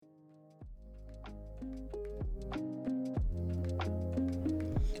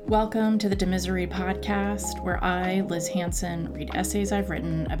Welcome to the Demisery podcast, where I, Liz Hansen, read essays I've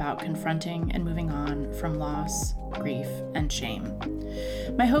written about confronting and moving on from loss, grief, and shame.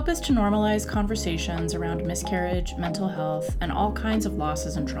 My hope is to normalize conversations around miscarriage, mental health, and all kinds of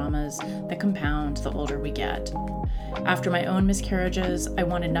losses and traumas that compound the older we get. After my own miscarriages, I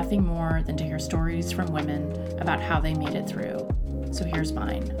wanted nothing more than to hear stories from women about how they made it through. So here's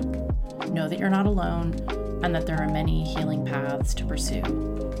mine. Know that you're not alone and that there are many healing paths to pursue.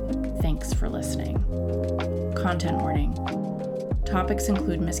 Thanks for listening. Content warning. Topics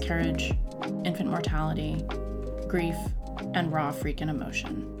include miscarriage, infant mortality, grief, and raw freaking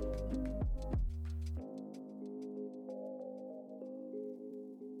emotion.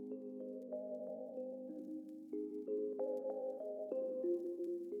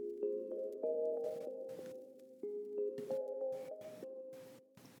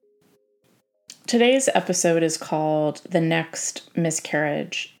 Today's episode is called The Next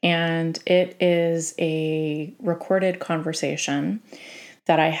Miscarriage, and it is a recorded conversation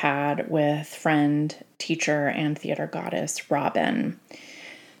that I had with friend, teacher, and theater goddess Robin.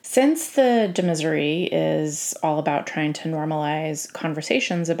 Since the Demisery is all about trying to normalize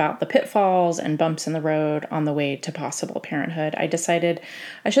conversations about the pitfalls and bumps in the road on the way to possible parenthood, I decided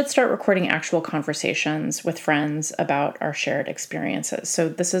I should start recording actual conversations with friends about our shared experiences. So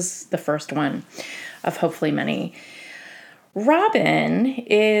this is the first one of hopefully many. Robin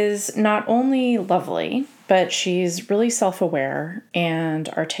is not only lovely, but she's really self-aware and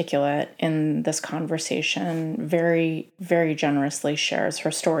articulate in this conversation, very, very generously shares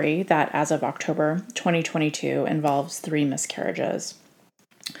her story that as of October 2022 involves 3 miscarriages.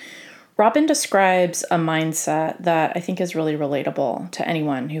 Robin describes a mindset that I think is really relatable to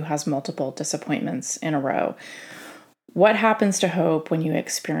anyone who has multiple disappointments in a row. What happens to hope when you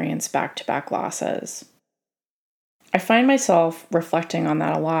experience back-to-back losses? I find myself reflecting on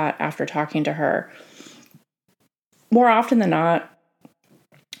that a lot after talking to her. More often than not,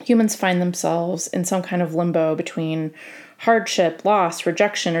 humans find themselves in some kind of limbo between hardship, loss,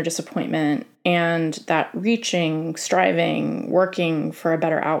 rejection, or disappointment, and that reaching, striving, working for a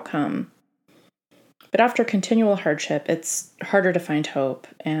better outcome. But after continual hardship, it's harder to find hope,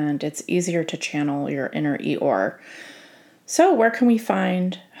 and it's easier to channel your inner Eeyore. So where can we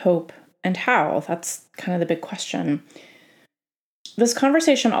find hope and how? That's kind of the big question. This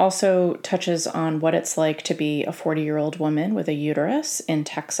conversation also touches on what it's like to be a 40-year-old woman with a uterus in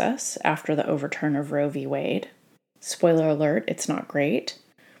Texas after the overturn of Roe v. Wade. Spoiler alert, it's not great.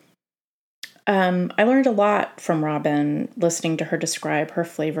 I learned a lot from Robin listening to her describe her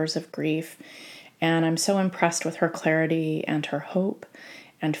flavors of grief, and I'm so impressed with her clarity and her hope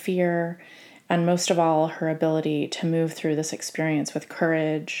and fear, and most of all, her ability to move through this experience with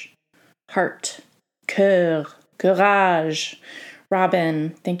courage, heart, cœur, courage.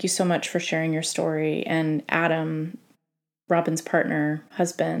 Robin, thank you so much for sharing your story. And Adam, Robin's partner,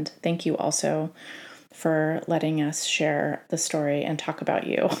 husband, thank you also for letting us share the story and talk about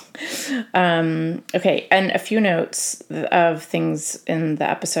you. Okay, and a few notes of things in the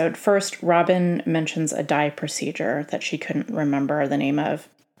episode. First, Robin mentions a dye procedure that she couldn't remember the name of.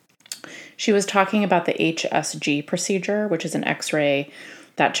 She was talking about the HSG procedure, which is an X-ray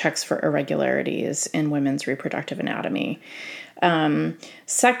that checks for irregularities in women's reproductive anatomy.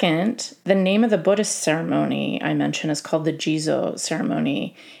 Second, the name of the Buddhist ceremony I mentioned is called the Jizo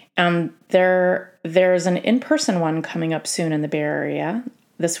ceremony. And there's an in-person one coming up soon in the Bay Area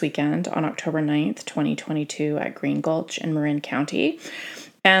this weekend on October 9th, 2022 at Green Gulch in Marin County.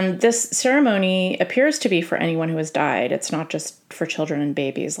 And this ceremony appears to be for anyone who has died. It's not just for children and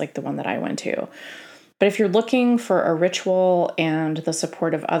babies like the one that I went to. But if you're looking for a ritual and the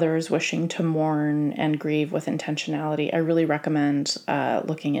support of others wishing to mourn and grieve with intentionality, I really recommend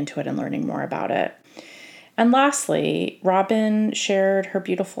looking into it and learning more about it. And lastly, Robin shared her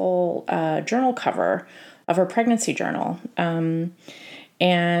beautiful journal cover of her pregnancy journal. After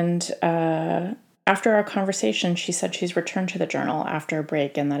our conversation, she said she's returned to the journal after a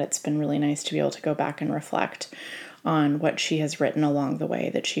break and that it's been really nice to be able to go back and reflect on what she has written along the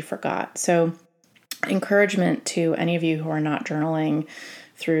way that she forgot. So encouragement to any of you who are not journaling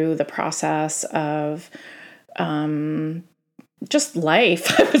through the process of just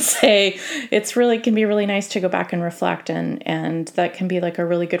life, I would say it's really can be really nice to go back and reflect, and that can be like a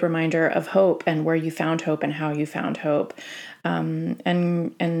really good reminder of hope and where you found hope and how you found hope,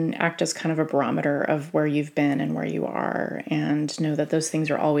 and act as kind of a barometer of where you've been and where you are, and know that those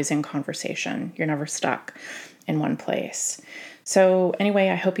things are always in conversation. You're never stuck in one place. So anyway,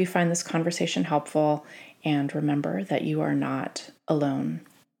 I hope you find this conversation helpful, and remember that you are not alone.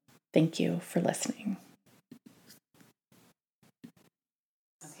 Thank you for listening.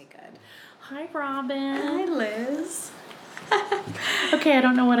 Okay, Hi, Robin. Hi, Liz. Okay, I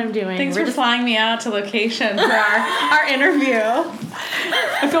don't know what I'm doing. Thanks for flying me out to location for our interview.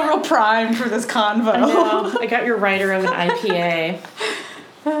 I feel real primed for this convo. I know. I got your writer of an IPA.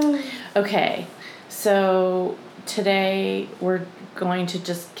 Okay, so today we're going to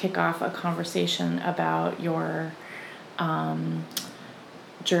just kick off a conversation about your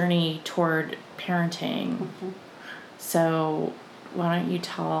journey toward parenting. Mm-hmm. So why don't you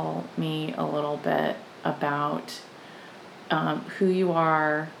tell me a little bit about who you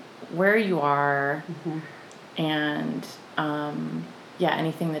are, where you are, mm-hmm. and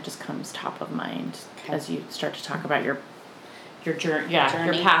anything that just comes top of mind as you start to talk about your journey. Your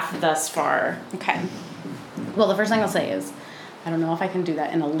path thus far. Okay. Well, the first thing I'll say is, I don't know if I can do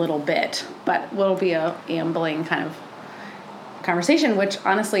that in a little bit, but will be a ambling kind of conversation, which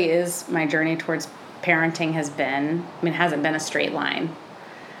honestly is my journey towards parenting has been. I mean, it hasn't been a straight line.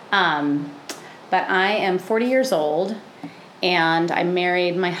 But I am 40 years old, and I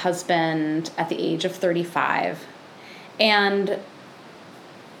married my husband at the age of 35. And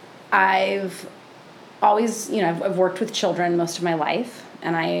I've always, I've worked with children most of my life,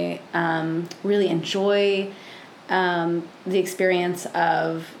 and I really enjoy the experience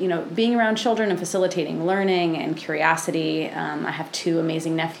of, being around children and facilitating learning and curiosity. I have two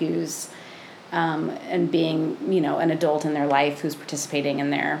amazing nephews, and being, an adult in their life who's participating in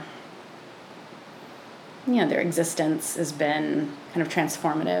their existence has been kind of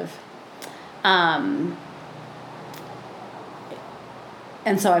transformative. And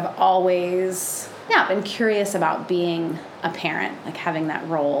so I've always, been curious about being a parent, like having that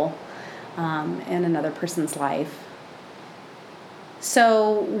role in another person's life.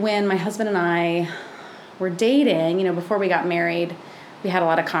 So when my husband and I were dating, before we got married, we had a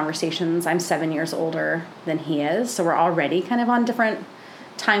lot of conversations. I'm 7 years older than he is, so we're already kind of on different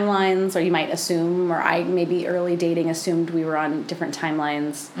timelines, or you might assume, or I maybe early dating assumed we were on different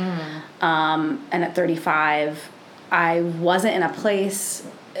timelines. And at 35, I wasn't in a place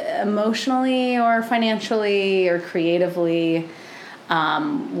emotionally or financially or creatively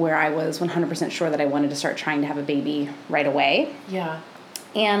where I was 100% sure that I wanted to start trying to have a baby right away. Yeah.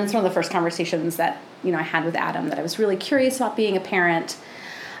 And it's one of the first conversations that, I had with Adam, that I was really curious about being a parent.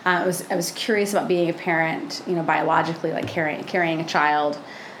 I was curious about being a parent, biologically, like carrying a child,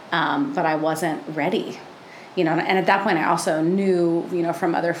 but I wasn't ready, and at that point I also knew,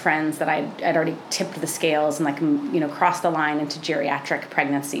 from other friends that I'd already tipped the scales and crossed the line into geriatric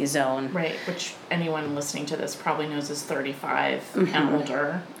pregnancy zone. Right, which anyone listening to this probably knows is 35 mm-hmm. and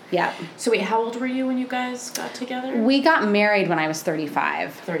older. Yeah. So wait, how old were you when you guys got together? We got married when I was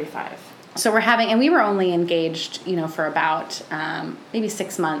 35. 35. So we were only engaged, for about maybe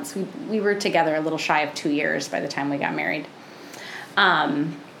 6 months. We were together a little shy of 2 years by the time we got married.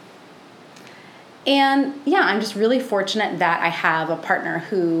 I'm just really fortunate that I have a partner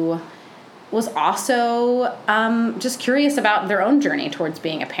who was also just curious about their own journey towards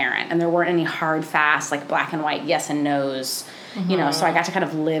being a parent. And there weren't any hard, fast, like black and white yes and no's, mm-hmm. So I got to kind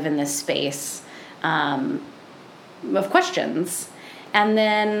of live in this space of questions. And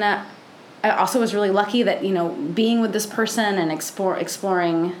then I also was really lucky that, being with this person and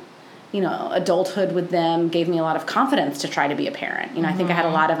exploring, adulthood with them gave me a lot of confidence to try to be a parent. Mm-hmm. I think I had a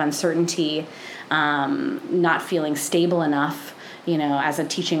lot of uncertainty, not feeling stable enough, as a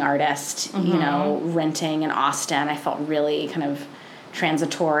teaching artist, mm-hmm. Renting in Austin. I felt really kind of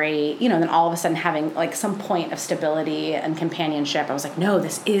transitory, then all of a sudden having like some point of stability and companionship. I was like, no,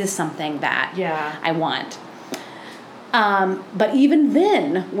 this is something that I want. But even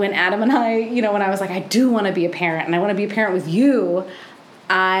then, when Adam and I, when I was like, I do want to be a parent and I want to be a parent with you,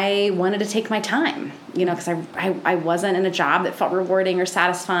 I wanted to take my time, because I wasn't in a job that felt rewarding or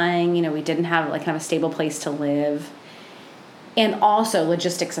satisfying. We didn't have like kind of a stable place to live. And also,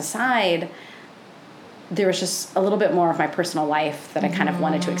 logistics aside, there was just a little bit more of my personal life that I kind of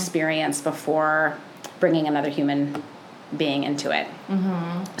wanted to experience before bringing another human being into it.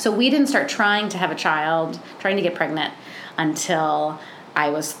 Mm-hmm. So we didn't start trying to have a child, trying to get pregnant, until I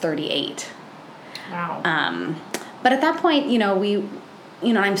was 38. Wow. But at that point,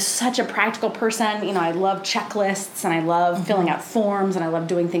 I'm such a practical person. I love checklists and I love mm-hmm. filling out forms and I love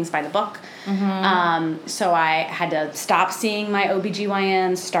doing things by the book. Mm-hmm. So I had to stop seeing my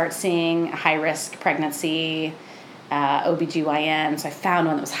OBGYN, start seeing high-risk pregnancy OBGYN. So I found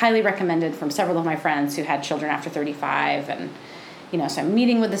one that was highly recommended from several of my friends who had children after 35. And, so I'm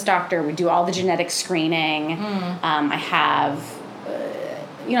meeting with this doctor. We do all the genetic screening. I have,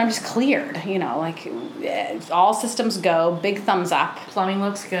 I'm just cleared, like all systems go, big thumbs up. Plumbing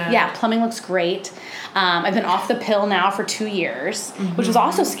looks good. Yeah, plumbing looks great. I've been off the pill now for 2 years, which was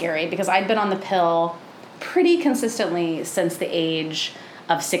also scary because I'd been on the pill pretty consistently since the age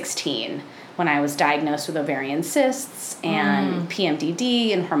of 16 when I was diagnosed with ovarian cysts and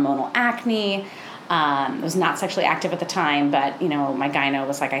PMDD and hormonal acne. I was not sexually active at the time, but, my gyno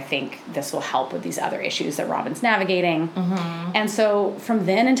was like, I think this will help with these other issues that Robin's navigating. And so from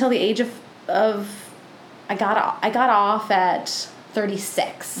then until the age of I got off at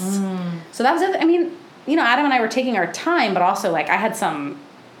 36. So that was it. I mean, Adam and I were taking our time, but also like I had some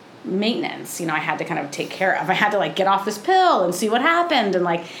maintenance, I had to kind of take care of. I had to like get off this pill and see what happened. And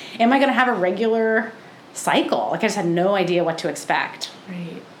like, am I going to have a regular cycle? Like I just had no idea what to expect.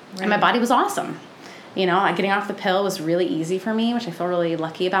 Right. And my body was awesome. Getting off the pill was really easy for me, which I feel really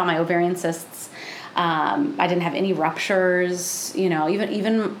lucky about. My ovarian cysts, I didn't have any ruptures,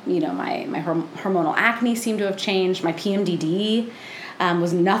 even my hormonal acne seemed to have changed. My PMDD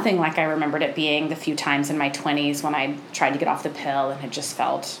was nothing like I remembered it being the few times in my 20s when I tried to get off the pill and it just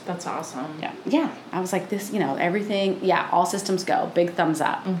felt... That's awesome. Yeah. I was like, this, everything, all systems go, big thumbs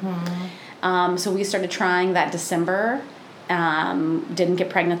up. So we started trying that December. Didn't get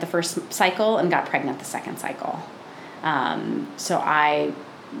pregnant the first cycle and got pregnant the second cycle. So I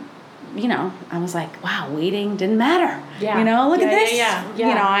was like, wow, waiting didn't matter. Yeah. Look at this. Yeah.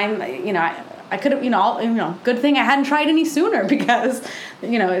 I could have, good thing I hadn't tried any sooner because, it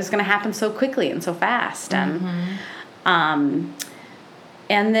was going to happen so quickly and so fast. And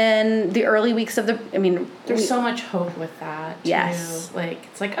then the early weeks of there's so much hope with that. Too. Yes. Like,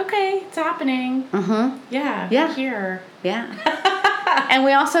 it's like, okay, it's happening. Yeah. Yeah. Here. Yeah. And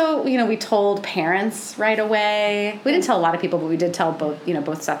we also, we told parents right away. We didn't tell a lot of people, but we did tell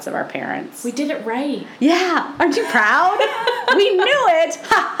both sets of our parents. We did it right. Yeah. Aren't you proud? We knew it.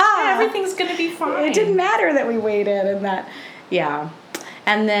 Everything's going to be fine. It didn't matter that we waited and that, yeah.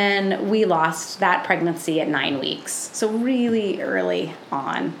 And then we lost that pregnancy at 9 weeks. So really early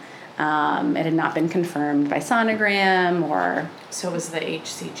on. It had not been confirmed by sonogram or... So it was the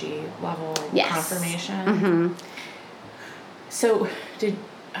HCG level confirmation? Mm-hmm. So did,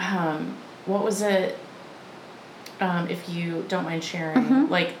 what was it, if you don't mind sharing,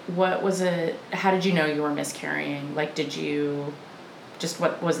 like what was it, how did you know you were miscarrying? Like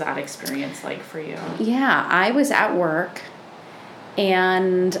what was that experience like for you? Yeah, I was at work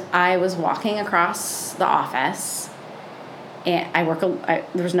and I was walking across the office and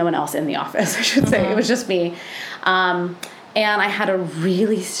there was no one else in the office, I should say. It was just me. And I had a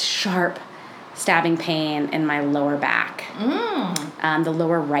really sharp stabbing pain in my lower back, the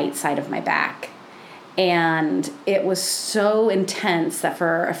lower right side of my back. And it was so intense that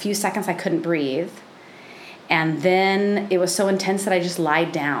for a few seconds I couldn't breathe. And then it was so intense that I just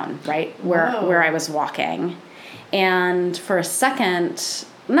lied down right where I was walking. And for a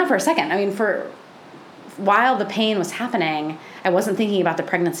while the pain was happening, I wasn't thinking about the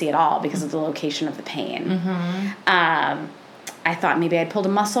pregnancy at all because of the location of the pain. I thought maybe I'd pulled a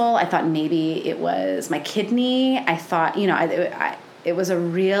muscle. I thought maybe it was my kidney. I thought, it was a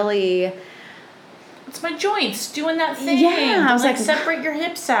really... It's my joints doing that thing. Yeah. I was like separate your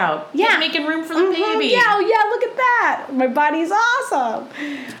hips out. Yeah. Making room for the baby. Yeah, look at that. My body's awesome.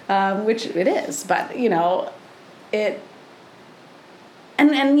 Which it is. But, it...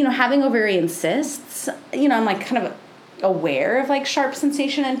 And having ovarian cysts, I'm like kind of aware of like sharp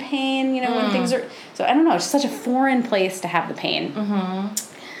sensation and pain, when things are, so I don't know, it's such a foreign place to have the pain.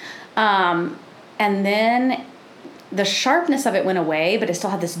 And then the sharpness of it went away, but it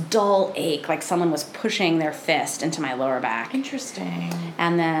still had this dull ache, like someone was pushing their fist into my lower back. Interesting.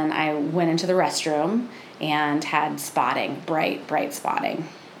 And then I went into the restroom and had spotting, bright spotting.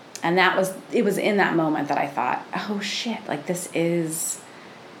 And it was in that moment that I thought, oh shit, like this is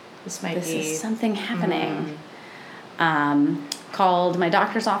something happening. Called my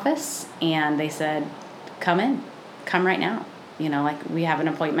doctor's office and they said, come right now. We have an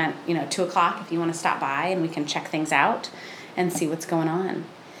appointment, 2:00 if you want to stop by and we can check things out and see what's going on.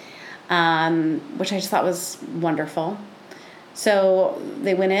 Which I just thought was wonderful. So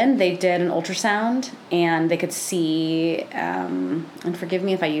they went in, they did an ultrasound and they could see, and forgive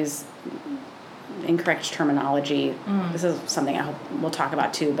me if I use incorrect terminology. This is something I hope we'll talk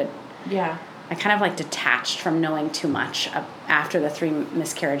about too, but yeah, I kind of like detached from knowing too much after the 3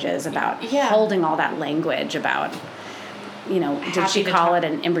 miscarriages about holding all that language about, did she call it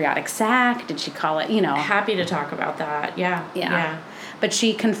an embryotic sac? Did she call it, Happy to talk about that. Yeah. But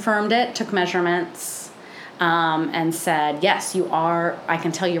she confirmed it, took measurements, and said, yes, you are, I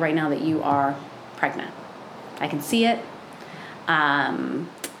can tell you right now that you are pregnant. I can see it.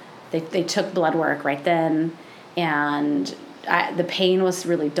 They took blood work right then, and the pain was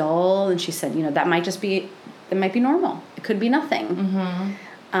really dull. And she said, that might be normal. It could be nothing. Mm-hmm.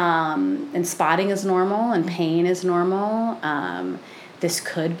 And spotting is normal, and pain is normal. This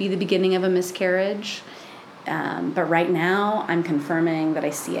could be the beginning of a miscarriage. But right now I'm confirming that I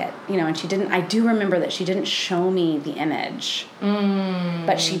see it, and I do remember that she didn't show me the image,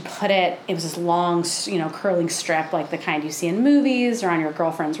 but she put it was this long, curling strip, like the kind you see in movies or on your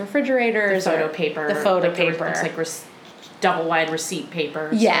girlfriend's refrigerators. The photo paper. It's like double wide receipt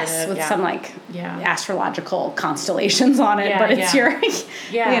paper. Yes, sort of, with some astrological constellations on it, but it's your,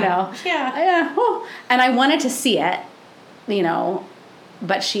 and I wanted to see it,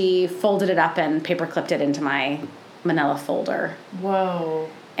 but she folded it up and paper clipped it into my manila folder. Whoa.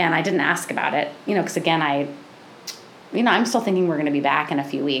 And I didn't ask about it, because again, I'm still thinking we're going to be back in a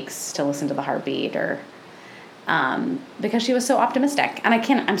few weeks to listen to the heartbeat because she was so optimistic. And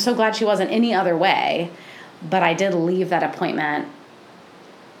I'm so glad she wasn't any other way, but I did leave that appointment.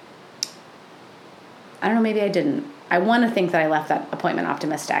 I don't know, maybe I didn't. I want to think that I left that appointment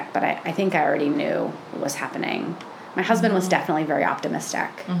optimistic, but I think I already knew what was happening. My husband was definitely very optimistic.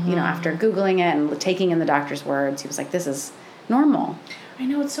 After Googling it and taking in the doctor's words, he was like, this is normal. I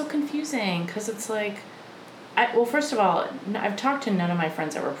know, it's so confusing because it's like, well, first of all, I've talked to none of my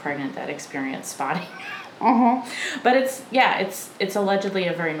friends that were pregnant that experienced spotting. But it's allegedly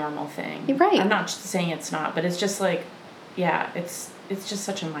a very normal thing. You're right. I'm not saying it's not, but it's just like, it's just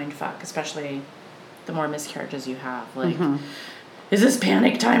such a mind fuck, especially the more miscarriages you have. Like, is this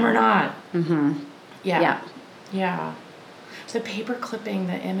panic time or not? Yeah. The paper clipping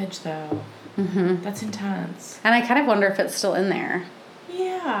the image, though, that's intense. And I kind of wonder if it's still in there.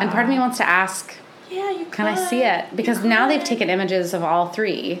 Yeah. And part of me wants to ask, can I see it? Because now they've taken images of all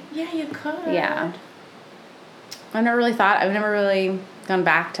three. Yeah, you could. Yeah. I've never really gone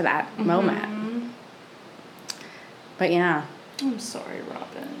back to that moment. But yeah. I'm sorry,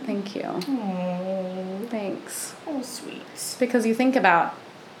 Robin. Thank you. Oh. Thanks. Oh, sweet. Because you think about,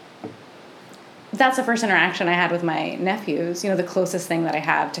 that's the first interaction I had with my nephews, the closest thing that I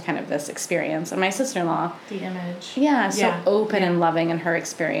have to kind of this experience. And my sister-in-law. The image. Yeah, so open and loving in her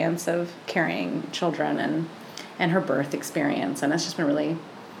experience of carrying children and her birth experience. And it's just been really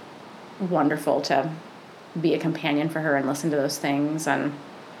wonderful to be a companion for her and listen to those things. And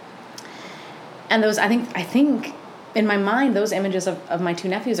those, I think in my mind, those images of my two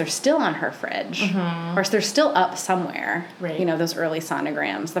nephews are still on her fridge, or they're still up somewhere. Right. Those early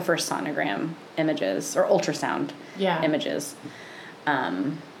sonograms, the first sonogram images or ultrasound images.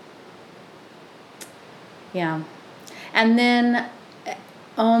 And then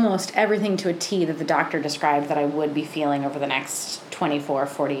almost everything to a T that the doctor described that I would be feeling over the next 24,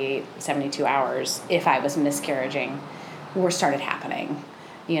 48, 72 hours if I was miscarriaging started happening,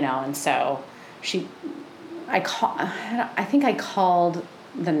 and so I think I called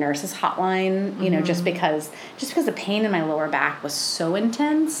the nurse's hotline, just because the pain in my lower back was so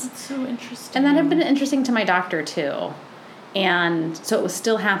intense. That's so interesting. And that had been interesting to my doctor too. And so it was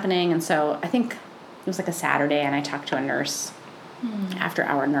still happening. And so I think it was like a Saturday, and I talked to a nurse,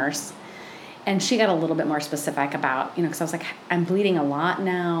 after-hour nurse, and she got a little bit more specific about, because I was like, I'm bleeding a lot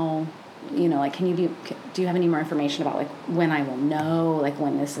now. Like, do you have any more information about like when I will know, like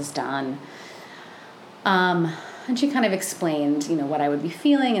when this is done? And she kind of explained, what I would be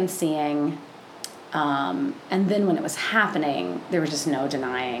feeling and seeing. And then when it was happening, there was just no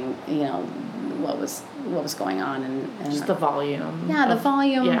denying, what was going on. And just the volume. Yeah, the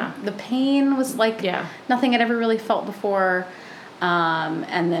volume. Yeah. The pain was like nothing I'd ever really felt before.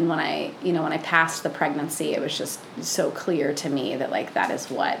 And then when I passed the pregnancy, it was just so clear to me that like, that is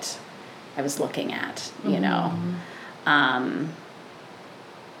what I was looking at, and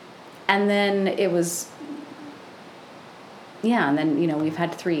then it was, and then, we've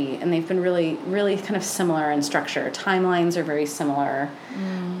had 3, and they've been really, really kind of similar in structure. Timelines are very similar.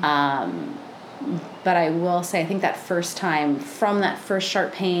 But I will say, I think that first time, from that first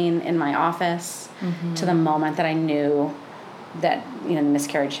sharp pain in my office to the moment that I knew that, the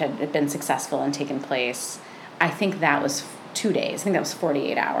miscarriage had been successful and taken place, I think that was 2 days. I think that was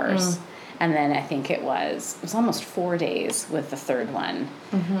 48 hours. And then I think it was almost 4 days with the third one.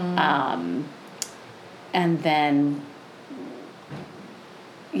 And then,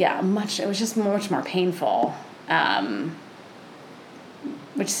 it was just much more painful,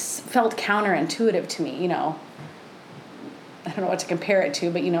 which felt counterintuitive to me, I don't know what to compare it to,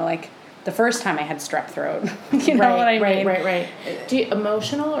 but, like the first time I had strep throat, you know what I mean? Right. Do you,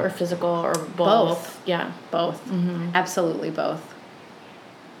 emotional or physical or both? Both. Yeah. Both. Absolutely both.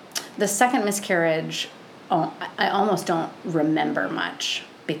 The second miscarriage, I almost don't remember much.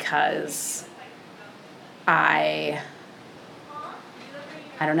 because I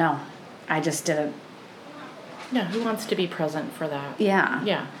don't know. I just didn't. Yeah, who wants to be present for that? Yeah.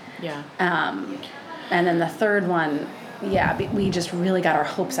 Yeah, yeah. And then the third one, we just really got our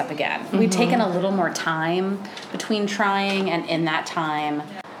hopes up again. Mm-hmm. We'd taken a little more time between trying, and in that time,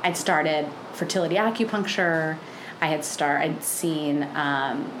 I'd started fertility acupuncture. I'd seen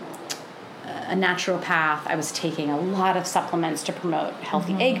a naturopath. I was taking a lot of supplements to promote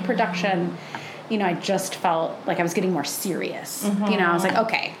healthy egg production. I just felt like I was getting more serious. I was like,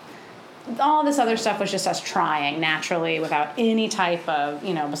 okay, all this other stuff was just us trying naturally without any type of,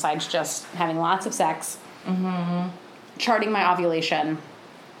 besides just having lots of sex, charting my ovulation,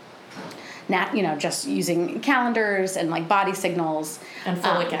 just using calendars and like body signals. And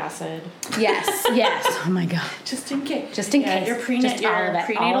folic acid. Yes. Oh my God. Just in case. Your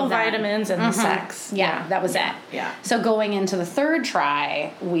prenatal vitamins and the sex. Yeah, that was it. Yeah. So going into the third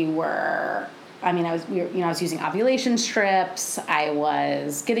try, I was using ovulation strips. I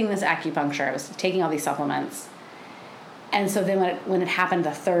was getting this acupuncture. I was taking all these supplements. And so then when it happened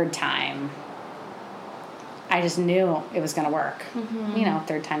the third time, I just knew it was going to work.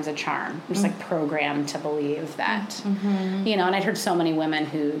 Third time's a charm. I'm just like programmed to believe that, and I'd heard so many women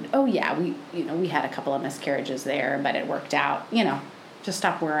who, we had a couple of miscarriages there, but it worked out, just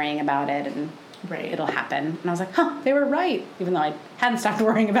stop worrying about it and it'll happen. And I was like, they were right, even though I hadn't stopped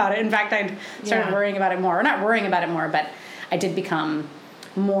worrying about it. In fact, I'd started worrying about it more, or not worrying about it more, but I did become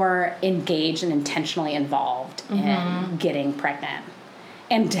more engaged and intentionally involved in getting pregnant.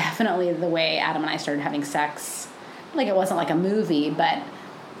 And definitely the way Adam and I started having sex, like it wasn't like a movie, but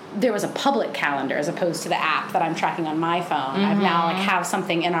there was a public calendar as opposed to the app that I'm tracking on my phone. I've now have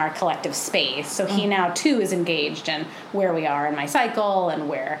something in our collective space. So he now too is engaged in where we are in my cycle and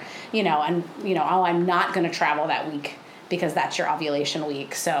where, I'm not going to travel that week because that's your ovulation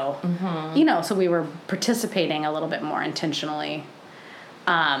week. So, so we were participating a little bit more intentionally.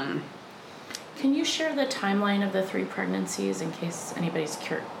 Can you share the timeline of the 3 pregnancies in case anybody's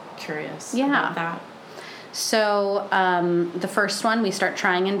curious about that? So the first one we start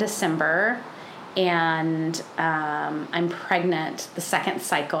trying in December, and I'm pregnant the second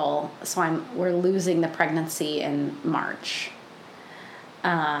cycle, so we're losing the pregnancy in March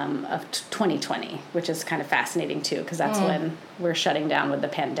of 2020, which is kind of fascinating too, because that's when we're shutting down with the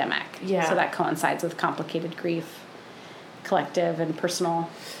pandemic. Yeah. So that coincides with complicated grief, collective and personal.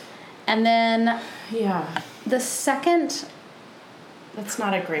 And then the second... That's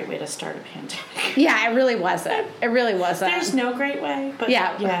not a great way to start a pandemic. Yeah, it really wasn't. There's no great way, but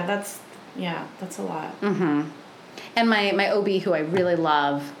that's a lot. And my OB, who I really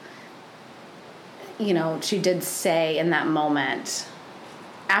love, she did say in that moment,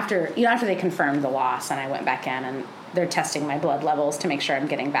 after they confirmed the loss and I went back in and they're testing my blood levels to make sure I'm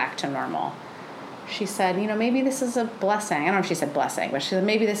getting back to normal. She said, maybe this is a blessing. I don't know if she said blessing, but she said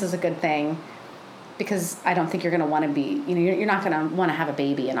maybe this is a good thing because I don't think you're going to want to be, you're not going to want to have a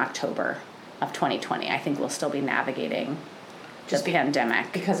baby in October of 2020. I think we'll still be navigating the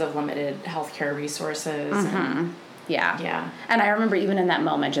pandemic. Because of limited healthcare resources. Yeah. And I remember even in that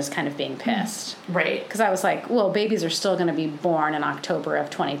moment just kind of being pissed. Right. Because I was like, well, babies are still going to be born in October of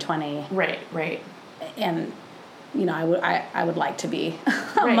 2020. Right. And I would like to be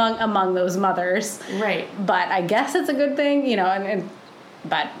among those mothers. Right. But I guess it's a good thing,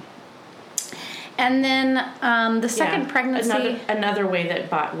 and then the second pregnancy. Another way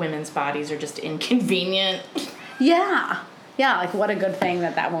that women's bodies are just inconvenient. Yeah. Like what a good thing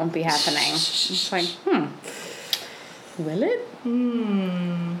that won't be happening. It's like, will it?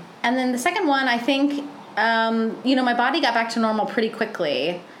 And then the second one, I think, my body got back to normal pretty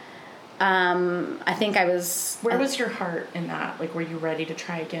quickly. I think I was... Where was your heart in that? Like, were you ready to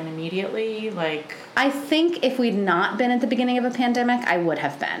try again immediately? Like... I think if we'd not been at the beginning of a pandemic, I would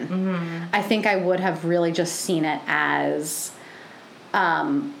have been. I think I would have really just seen it as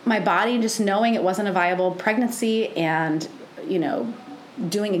my body just knowing it wasn't a viable pregnancy and,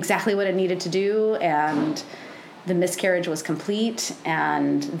 doing exactly what it needed to do, and the miscarriage was complete,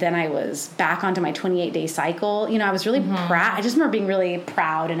 and then I was back onto my 28-day cycle. I was really proud. I just remember being really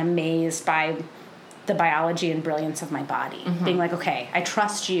proud and amazed by the biology and brilliance of my body. Being like, okay, I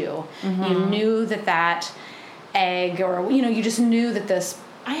trust you. You knew that egg, or, you just knew that this...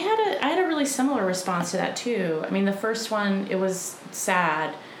 I had a really similar response to that too. I mean, the first one, it was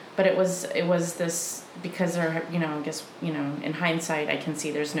sad, but it was this, because there, I guess, in hindsight, I can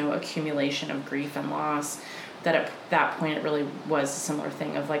see there's no accumulation of grief and loss. That at that point it really was a similar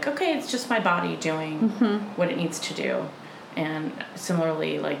thing of like, okay, it's just my body doing what it needs to do. And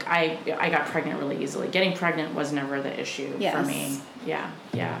similarly, like I got pregnant really easily. Getting pregnant was never the issue for me. Yeah.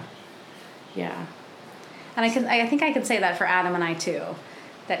 And I think I could say that for Adam and I too,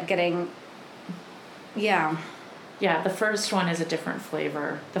 that getting, Yeah, the first one is a different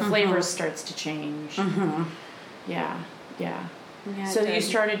flavor. The flavor starts to change. Yeah. So you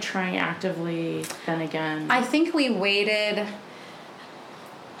started trying actively then again. I think we waited, and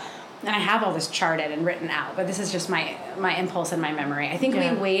I have all this charted and written out, but this is just my impulse and my memory. I think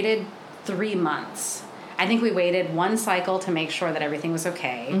we waited 3 months. I think we waited 1 cycle to make sure that everything was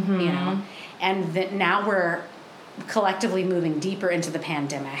okay, you know, and that now we're collectively moving deeper into the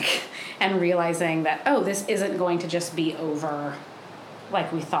pandemic and realizing that, oh, this isn't going to just be over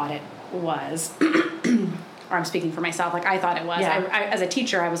like we thought it was. Or I'm speaking for myself, like I thought it was. I, as a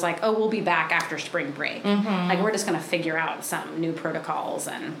teacher, I was like, oh, we'll be back after spring break. Like we're just going to figure out some new protocols.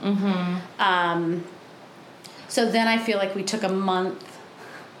 And so then I feel like we took a month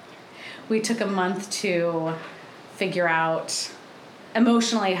to figure out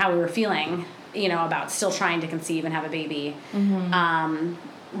emotionally how we were feeling, you know, about still trying to conceive and have a baby,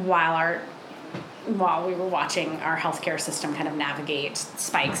 while we were watching our healthcare system kind of navigate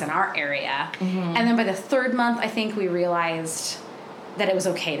spikes in our area. And then by the 3rd month, I think we realized that it was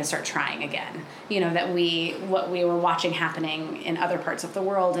okay to start trying again. You know, that what we were watching happening in other parts of the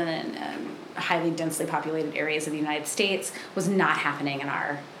world and in highly densely populated areas of the United States was not happening in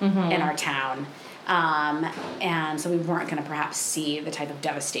our town. And so we weren't going to perhaps see the type of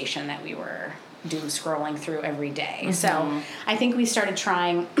devastation that we were doom scrolling through every day. So I think we started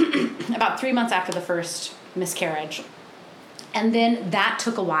trying about 3 months after the first miscarriage. And then that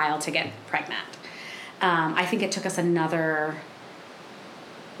took a while to get pregnant. I think it took us another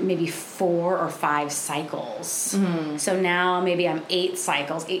maybe 4 or 5 cycles. So now maybe I'm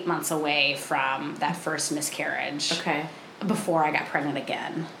 8 months away from that first miscarriage. Okay. Before I got pregnant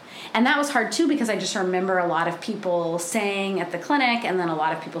again. And that was hard too, because I just remember a lot of people saying at the clinic, and then a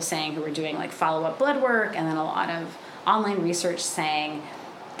lot of people saying who were doing like follow-up blood work, and then a lot of online research saying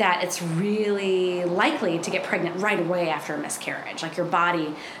that it's really likely to get pregnant right away after a miscarriage. Like your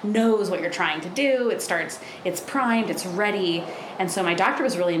body knows what you're trying to do. It's primed, it's ready. And so my doctor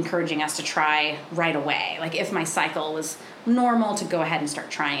was really encouraging us to try right away. Like if my cycle was normal, to go ahead and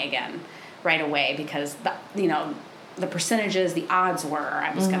start trying again right away, because the percentages, the odds were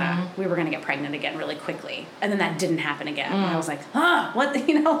we were gonna get pregnant again really quickly, and then that didn't happen again. And I was like, what,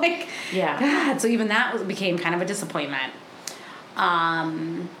 God. So even that became kind of a disappointment.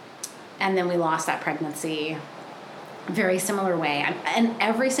 And then we lost that pregnancy, very similar way. And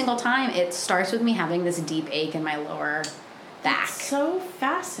every single time it starts with me having this deep ache in my lower back. That's so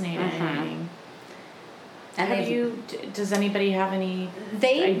fascinating. And does anybody have any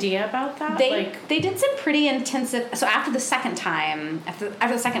idea about that? They did some pretty intensive, so after the second time, after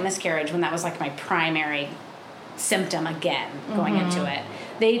the second miscarriage, when that was like my primary symptom again, going into it,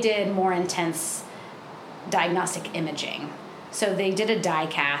 they did more intense diagnostic imaging. So they did a dye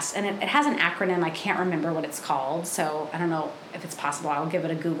cast, and it has an acronym. I can't remember what it's called, so I don't know if it's possible. I'll give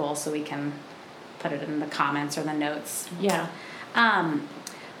it a Google so we can put it in the comments or the notes. Yeah.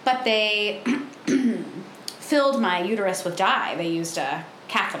 But they filled my uterus with dye. They used a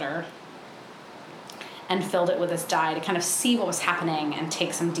catheter and filled it with this dye to kind of see what was happening and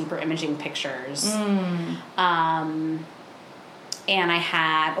take some deeper imaging pictures. And I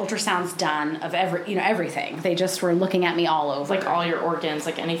had ultrasounds done of everything. They just were looking at me all over. Like all your organs,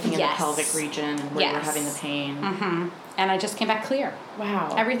 like anything in the pelvic region where you were having the pain. And I just came back clear.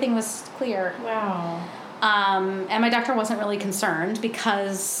 Wow. Everything was clear. Wow. And my doctor wasn't really concerned,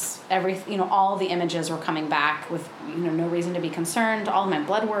 because all the images were coming back with, no reason to be concerned. All of my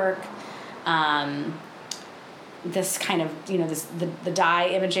blood work, this kind of, the dye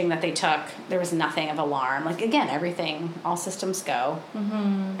imaging that they took, there was nothing of alarm. Like, again, everything, all systems go.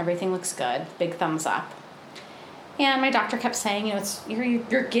 Everything looks good. Big thumbs up. And my doctor kept saying,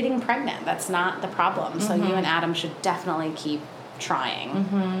 you're getting pregnant. That's not the problem. So you and Adam should definitely keep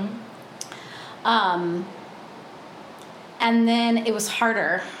trying. And then it was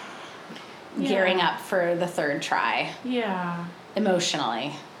harder gearing up for the third try. Yeah.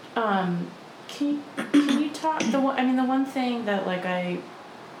 Emotionally. Can you talk, the one thing that like I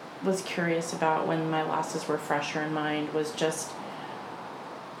was curious about when my losses were fresher in mind was just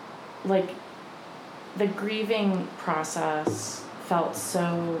like the grieving process felt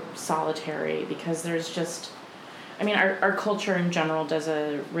so solitary, because there's just, our culture in general does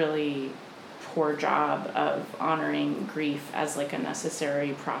a really poor job of honoring grief as like a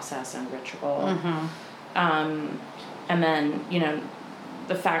necessary process and ritual. And then,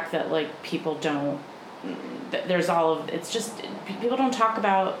 the fact that like people don't there's all of, it's just, people don't talk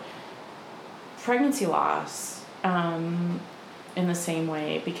about pregnancy loss in the same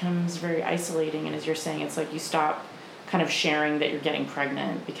way. It becomes very isolating, and as you're saying, it's like you stop kind of sharing that you're getting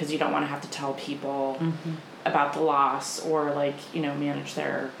pregnant because you don't want to have to tell people about the loss, or like, you know, manage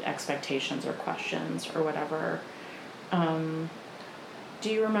their expectations or questions or whatever. Do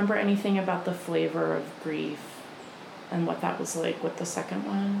you remember anything about the flavor of grief and what that was like with the second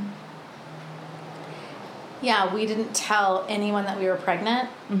one? Yeah, we didn't tell anyone that we were pregnant,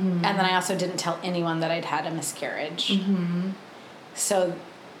 and then I also didn't tell anyone that I'd had a miscarriage. So,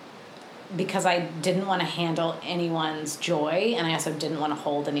 because I didn't want to handle anyone's joy, and I also didn't want to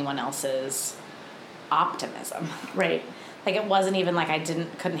hold anyone else's optimism. Right. Like, it wasn't even like I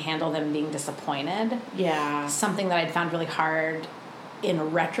couldn't handle them being disappointed. Yeah. Something that I'd found really hard in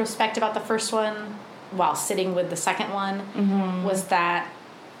retrospect about the first one, while sitting with the second one, was that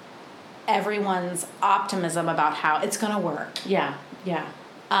everyone's optimism about how it's going to work. Yeah. Yeah.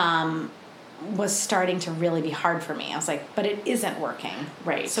 Was starting to really be hard for me. I was like, but it isn't working.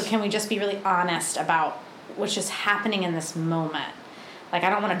 Right. So can we just be really honest about what's just happening in this moment? Like,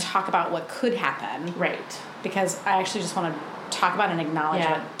 I don't want to talk about what could happen. Right. Because I actually just want to talk about and acknowledge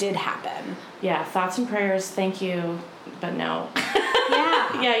what did happen. Yeah. Thoughts and prayers. Thank you. But no.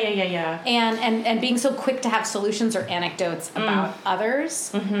 Yeah. Yeah. And being so quick to have solutions or anecdotes about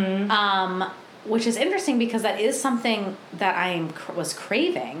others. Which is interesting because that is something that I was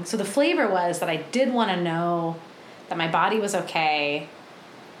craving. So the flavor was that I did want to know that my body was okay,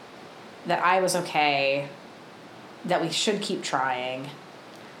 that I was okay, that we should keep trying.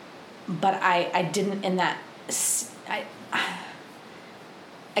 But I didn't, in that,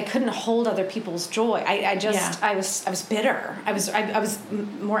 I couldn't hold other people's joy. I was bitter. I was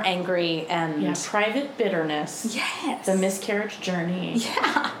more angry and... Yeah, private bitterness. Yes. The miscarriage journey.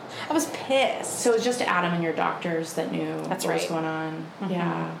 Yeah. I was pissed. So it was just Adam and your doctors that knew what was going on.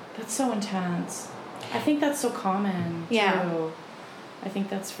 Yeah. That's so intense. I think that's so common, too. I think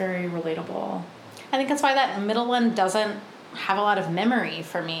that's very relatable. I think that's why that middle one doesn't have a lot of memory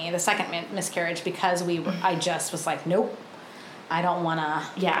for me, the second miscarriage, because I just was like, nope, I don't want to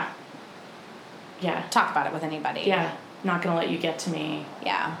talk about it with anybody. Yeah. Not going to let you get to me.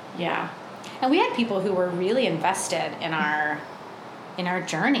 Yeah. Yeah. And we had people who were really invested in our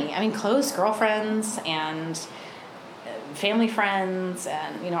journey. I mean, close girlfriends and family friends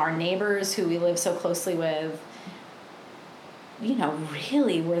and, you know, our neighbors who we live so closely with, you know,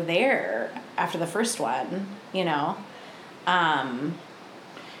 really were there after the first one, you know.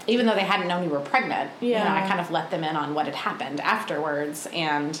 Even though they hadn't known we were pregnant, you know, I kind of let them in on what had happened afterwards.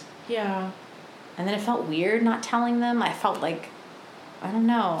 And then it felt weird not telling them. I felt like, I don't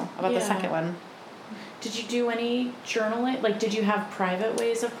know about the second one. Did you do any journaling? Like, did you have private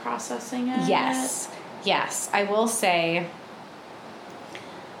ways of processing it? Yes. I will say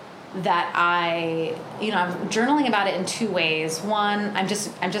that I'm journaling about it in two ways. One, I'm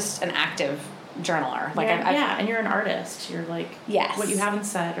just an active journaler. Like, and you're an artist. You're like, yes. What you haven't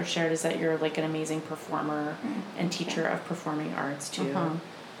said or shared is that you're like an amazing performer and teacher of performing arts too.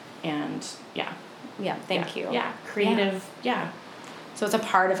 And thank you. Yeah, creative. Yeah. So it's a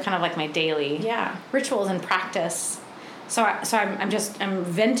part of kind of like my daily rituals and practice. So I'm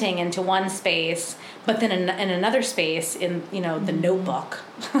venting into one space, but then in another space in, you know, the notebook.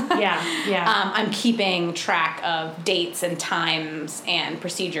 I'm keeping track of dates and times and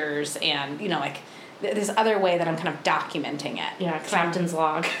procedures and, you know, like this other way that I'm kind of documenting it. Yeah, captain's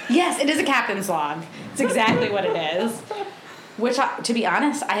log. Yes, it is a captain's log. It's exactly what it is. Which, to be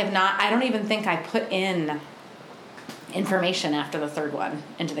honest, I don't even think I put in information after the third one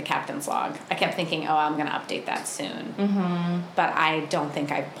into the captain's log. I kept thinking, I'm going to update that soon. But I don't think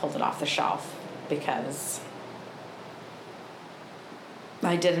I pulled it off the shelf because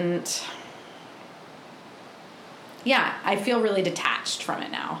I didn't. Yeah, I feel really detached from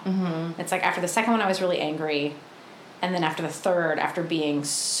it now. It's like after the second one, I was really angry. And then after the third, after being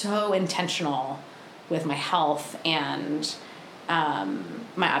so intentional with my health and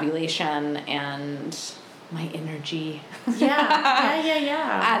my ovulation and my energy.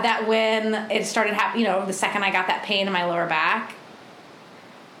 That when it started happening, you know, the second I got that pain in my lower back,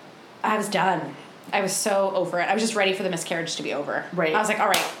 I was done. I was so over it. I was just ready for the miscarriage to be over. Right. I was like, all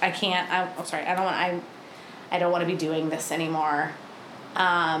right, I can't. I'm sorry. I don't want to be doing this anymore.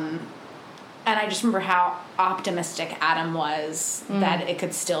 And I just remember how optimistic Adam was that it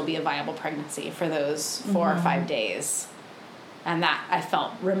could still be a viable pregnancy for those 4 or 5 days. And that I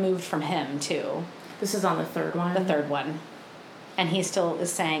felt removed from him too. This is on the third one? The third one. And he still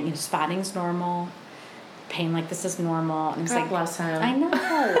is saying, you know, spotting's normal. pain like this is normal. And he's God like, bless him. I know.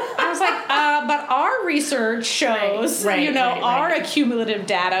 I was like, but our research shows, our accumulative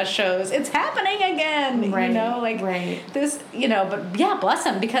data shows it's happening again. This, but yeah, bless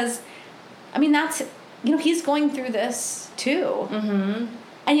him, because, I mean, that's, he's going through this too. Mm-hmm.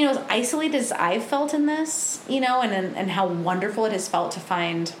 And, as isolated as I've felt in this, and how wonderful it has felt to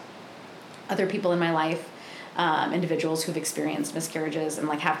find other people in my life, individuals who've experienced miscarriages, and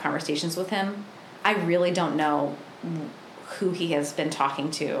have conversations with him, I really don't know who he has been talking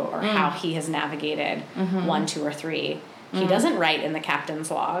to or how he has navigated 1, 2, or 3. He doesn't write in the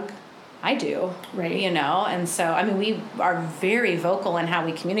captain's log. I do. Right. And so, I mean, we are very vocal in how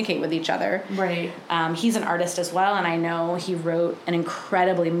we communicate with each other. Right. He's an artist as well, and I know he wrote an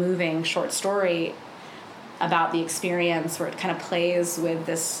incredibly moving short story about the experience where it kind of plays with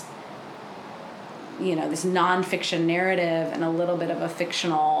this, this nonfiction narrative in a little bit of a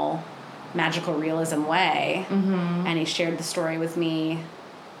fictional magical realism way. Mm-hmm. And he shared the story with me,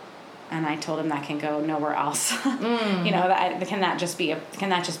 and I told him that can go nowhere else. Can that just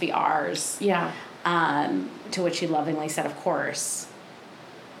be ours? Yeah. To which he lovingly said, of course.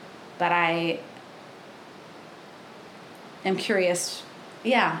 But I am curious,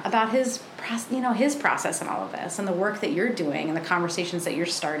 about his process in all of this, and the work that you're doing, and the conversations that you're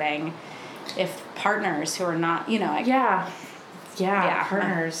starting. If partners who are not,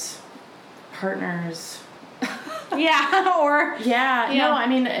 partners. Yeah, or... Yeah, no, I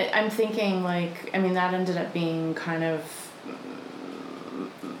mean, I'm thinking, that ended up being kind of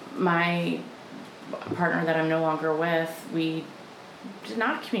my partner that I'm no longer with. We did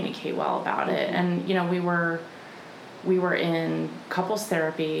not communicate well about it. And, we were in couples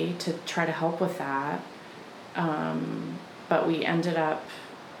therapy to try to help with that. But we ended up,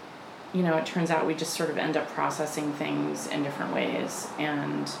 it turns out we just sort of end up processing things in different ways.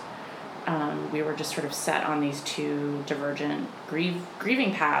 And... we were just sort of set on these two divergent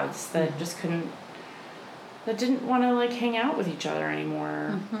grieving paths that just didn't want to hang out with each other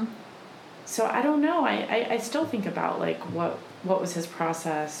anymore. Mm-hmm. So I don't know. I still think about what was his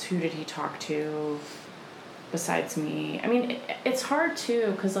process? Who did he talk to besides me? I mean, it's hard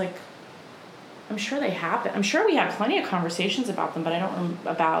too, because I'm sure they happen. I'm sure we had plenty of conversations about them, but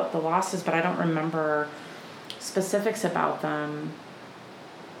about the losses, but I don't remember specifics about them.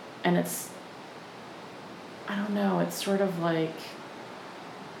 And I don't know, it's sort of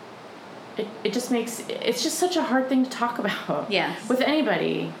it just makes, it's just such a hard thing to talk about. Yes. With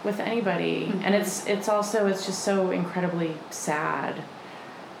anybody. Mm-hmm. And it's also, it's just so incredibly sad.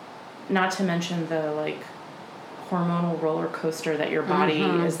 Not to mention the, hormonal roller coaster that your body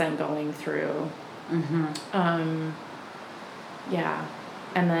is then going through. Mm-hmm. Yeah.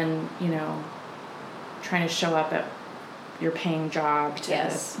 And then, trying to show up at your paying job to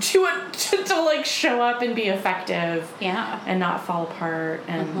show up and be effective, and not fall apart,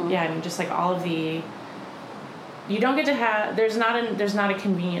 and just all of the, you don't get to have, there's not a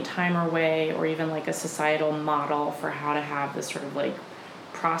convenient time or way, or even a societal model for how to have this sort of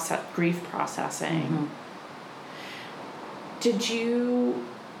grief processing.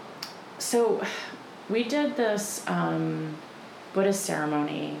 So we did this Buddhist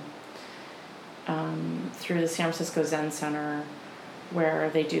ceremony through the San Francisco Zen Center,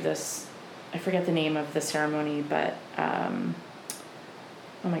 where they do this, I forget the name of the ceremony, but oh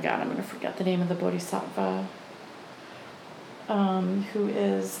my god, I'm going to forget the name of the bodhisattva, who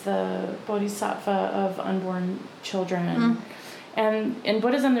is the bodhisattva of unborn children. And in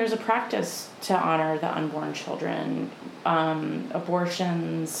Buddhism, there's a practice to honor the unborn children,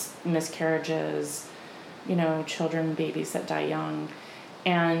 abortions, miscarriages, children, babies that die young,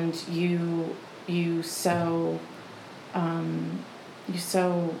 and you sew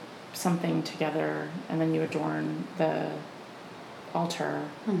something together, and then you adorn the altar.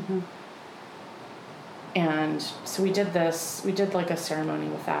 And so we did a ceremony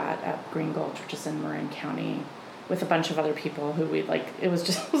with that at Green Gulch, which is in Marin County, with a bunch of other people who it was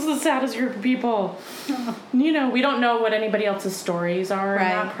the saddest group of people. We don't know what anybody else's stories are in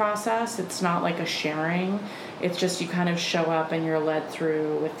that process. It's not a sharing. It's just you kind of show up and you're led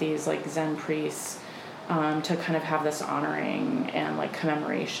through with these Zen priests to kind of have this honoring and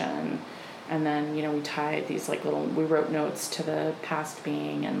commemoration. And then, we tied these we wrote notes to the past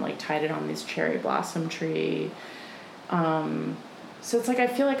being and tied it on this cherry blossom tree. So it's I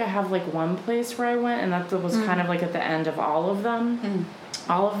feel I have one place where I went, and that was kind of at the end of all of them,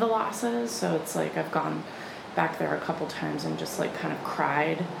 all of the losses. So it's I've gone back there a couple times and just kind of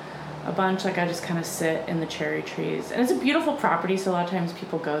cried a bunch. Like, I just kind of sit in the cherry trees. And it's a beautiful property, so a lot of times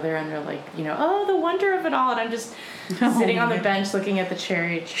people go there and they're like, you know, oh, the wonder of it all. And I'm just sitting on the bench looking at the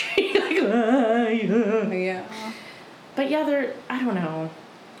cherry tree. Like, Yeah. But yeah, I don't know.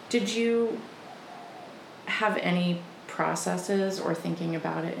 Did you have any processes or thinking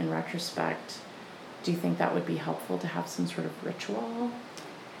about it in retrospect? Do you think that would be helpful to have some sort of ritual?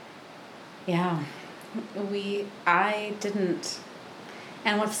 Yeah. I didn't.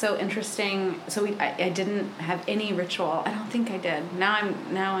 And what's so interesting, I didn't have any ritual. I don't think I did.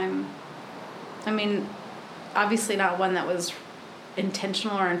 I mean, obviously not one that was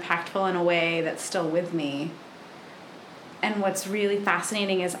intentional or impactful in a way that's still with me. And what's really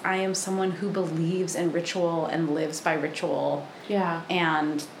fascinating is I am someone who believes in ritual and lives by ritual. Yeah.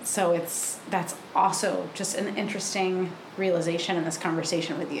 And so that's also just an interesting realization in this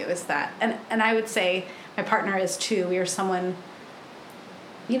conversation with you, is that, and I would say my partner is too. We are someone,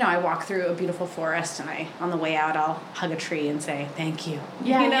 you know, I walk through a beautiful forest and on the way out, I'll hug a tree and say, thank you.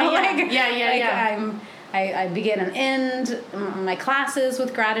 Yeah. You know, Yeah. I begin and end my classes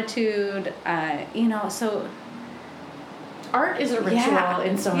with gratitude, you know, so art is a ritual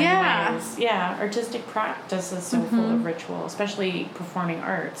in so many Yeah. ways. Yeah, artistic practice is so full of ritual, especially performing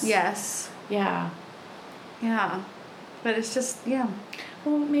arts. Yes. Yeah. Yeah. But it's just, yeah.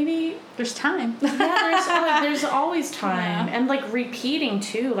 Well, maybe There's time. there's always time. Yeah. And, like, repeating,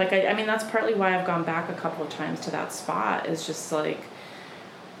 too. Like, I mean, that's partly why I've gone back a couple of times to that spot, is just, like,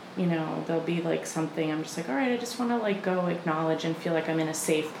 you know, there'll be, like, something, I'm just like, all right, I just want to, like, go acknowledge and feel like I'm in a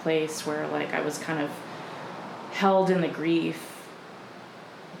safe place where, like, I was kind of held in the grief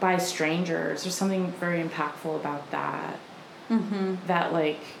by strangers. There's something very impactful about that. Mm-hmm. That,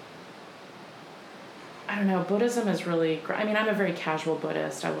 like, I don't know, Buddhism is really, I mean, I'm a very casual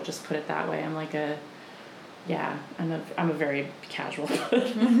Buddhist, I will just put it that way. I'm like I'm a very casual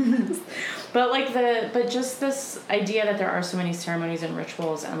Buddhist. But just this idea that there are so many ceremonies and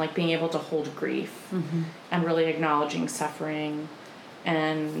rituals, and, like, being able to hold grief and really acknowledging suffering,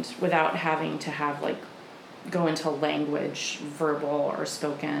 and without having to have, like, go into language, verbal or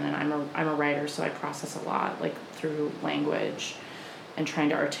spoken. And I'm a writer, so I process a lot, like, through language and trying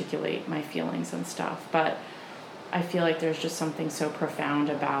to articulate my feelings and stuff. But I feel like there's just something so profound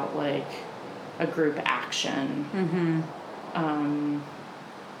about, like, a group action.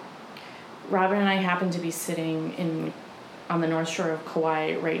 Robin and I happen to be sitting on the North Shore of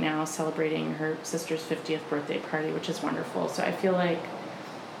Kauai right now, celebrating her sister's 50th birthday party, which is wonderful. So I feel like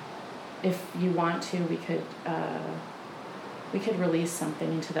if you want to, we could release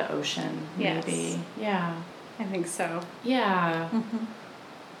something into the ocean, maybe. Yes. Yeah. I think so. Yeah.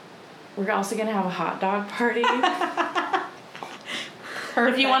 We're also going to have a hot dog party.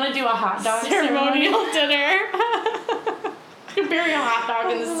 If you want to do a hot dog ceremonial dinner, you bury a hot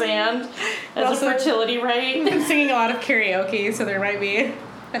dog in the sand as a fertility rite. I'm singing a lot of karaoke, so there might be an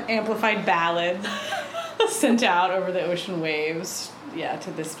amplified ballad sent out over the ocean waves,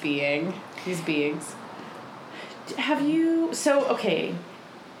 to these beings.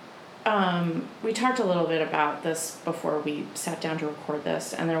 We talked a little bit about this before we sat down to record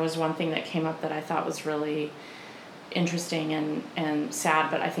this, and there was one thing that came up that I thought was really interesting and sad,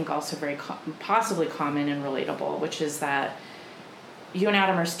 but I think also very possibly common and relatable, which is that you and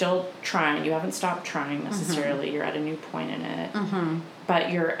Adam are still trying. You haven't stopped trying necessarily. You're at a new point in it.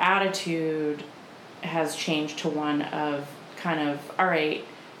 But your attitude has changed to one of kind of, all right,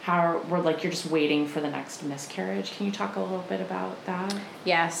 you're just waiting for the next miscarriage. Can you talk a little bit about that?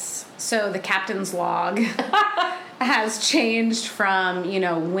 Yes. So the captain's log has changed from,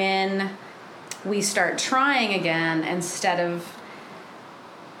 when we start trying again, instead of,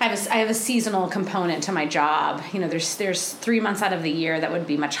 I have a seasonal component to my job. There's 3 months out of the year that would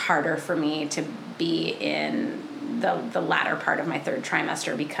be much harder for me to be in the latter part of my third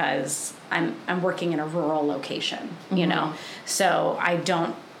trimester, because I'm working in a rural location, so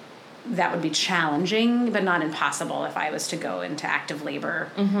that would be challenging, but not impossible if I was to go into active labor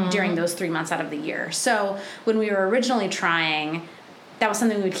during those 3 months out of the year. So when we were originally trying, that was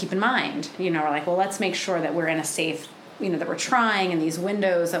something we would keep in mind. We're like, well, let's make sure that we're in a safe, that we're trying in these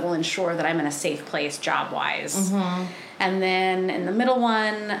windows that will ensure that I'm in a safe place job-wise. And then in the middle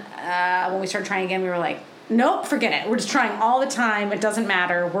one, when we started trying again, we were like, nope, forget it. We're just trying all the time. It doesn't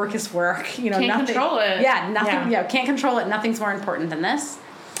matter. Work is work. Can't control it. Yeah, nothing. Yeah, can't control it. Nothing's more important than this.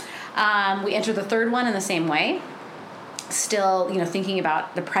 We entered the third one in the same way. still, thinking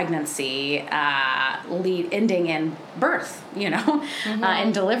about the pregnancy ending in birth,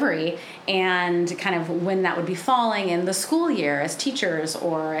 and delivery, and kind of when that would be falling in the school year as teachers,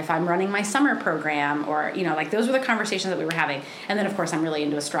 or if I'm running my summer program, or, those were the conversations that we were having. And then, of course, I'm really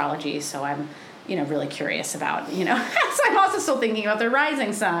into astrology, so I'm, really curious about, so I'm also still thinking about their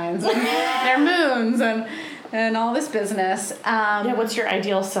rising signs and their moons and all this business. What's your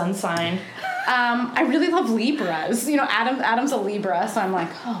ideal sun sign? I really love Libras. Adam's a Libra, so I'm like,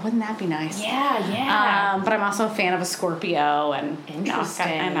 oh, wouldn't that be nice? Yeah. But I'm also a fan of a Scorpio, and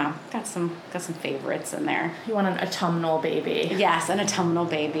interesting. Got some favorites in there. You want an autumnal baby? Yes, an autumnal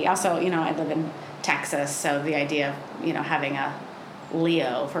baby. Also, I live in Texas, so the idea of having a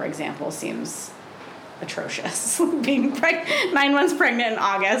Leo, for example, seems atrocious. Being 9 months pregnant in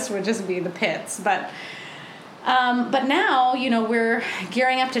August would just be the pits, but now, we're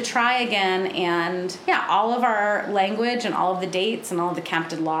gearing up to try again, and all of our language and all of the dates and all of the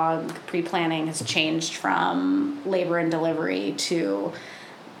captive log pre-planning has changed from labor and delivery to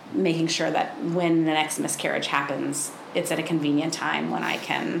making sure that when the next miscarriage happens, it's at a convenient time when I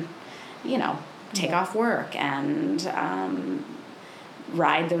can, take off work and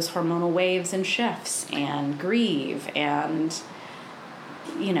ride those hormonal waves and shifts and grieve and...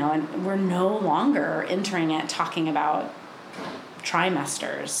 and we're no longer entering it talking about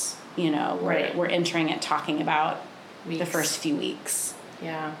trimesters, Right. We're entering it talking about Weeks. The first few weeks.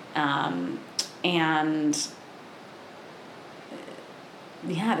 Yeah. And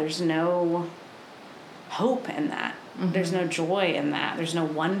there's no hope in that. Mm-hmm. There's no joy in that. There's no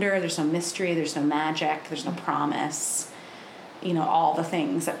wonder, there's no mystery, there's no magic, there's no promise. All the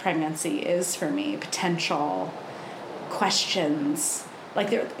things that pregnancy is for me, potential, questions.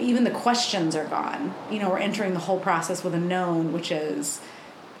 Even the questions are gone. We're entering the whole process with a known, which is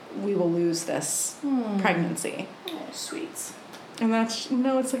we will lose this pregnancy. Oh, sweets. And that's,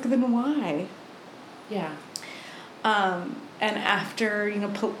 it's like, then why? Yeah. And after,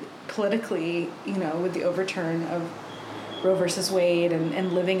 politically, with the overturn of Roe versus Wade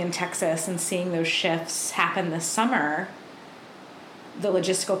and living in Texas and seeing those shifts happen this summer, the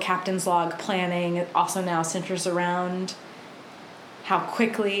logistical captain's log planning also now centers around how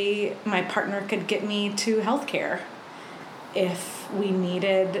quickly my partner could get me to healthcare if we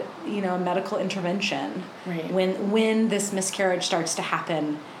needed, a medical intervention. Right. When this miscarriage starts to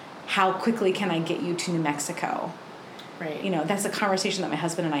happen, how quickly can I get you to New Mexico? Right. That's a conversation that my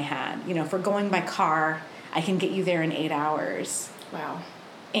husband and I had. If we're going by car, I can get you there in 8 hours. Wow.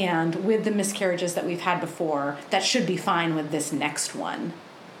 And with the miscarriages that we've had before, that should be fine with this next one,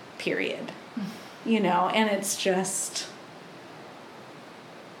 period. And it's just...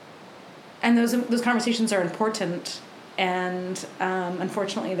 And those conversations are important, and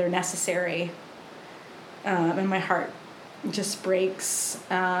unfortunately they're necessary. And my heart just breaks,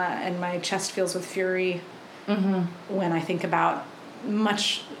 and my chest fills with fury when I think about when I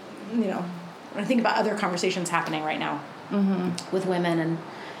think about other conversations happening right now with women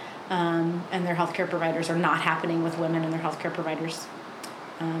and their healthcare providers, or not happening with women and their healthcare providers.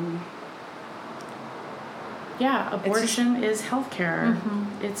 Abortion is healthcare.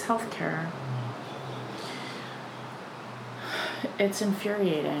 It's healthcare. It's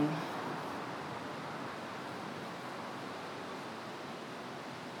infuriating.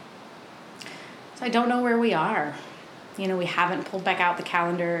 So I don't know where we are. We haven't pulled back out the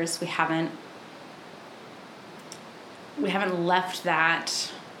calendars. We haven't left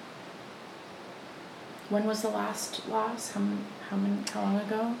that. When was the last loss? How long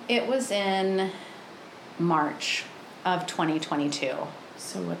ago? It was in March of 2022.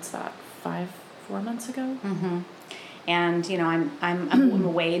 So what's that? 4 months ago? And I'm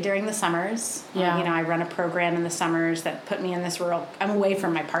away during the summers. Yeah. I run a program in the summers that put me in this rural. I'm away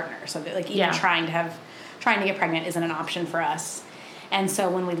from my partner, so that even trying to get pregnant isn't an option for us. And so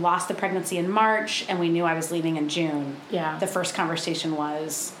when we lost the pregnancy in March and we knew I was leaving in June, the first conversation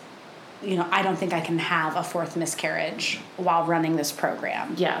was, I don't think I can have a fourth miscarriage while running this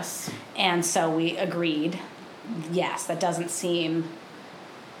program. Yes. And so we agreed, yes, that doesn't seem,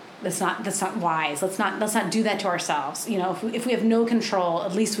 that's not wise. Let's not do that to ourselves. If we have no control,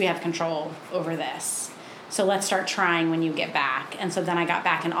 at least we have control over this. So let's start trying when you get back. And so then I got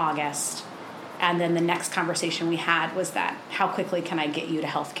back in August. And then the next conversation we had was that, how quickly can I get you to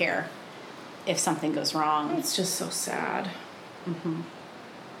healthcare if something goes wrong? It's just so sad.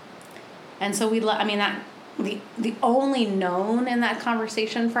 And so the only known in that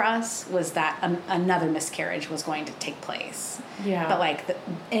conversation for us was that another miscarriage was going to take place. Yeah. But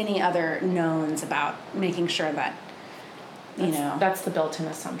any other knowns about making sure that, That's the built-in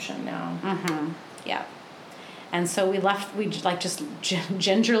assumption now. Yeah. And so we just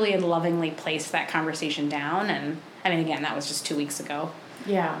gingerly and lovingly placed that conversation down. And I mean, again, that was just 2 weeks ago.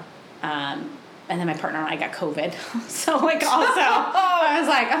 Yeah. And then my partner and I got COVID. So like also, I was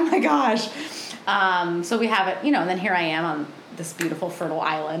like, oh my gosh. So we have it, and then here I am on this beautiful fertile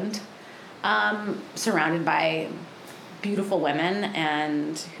island, surrounded by beautiful women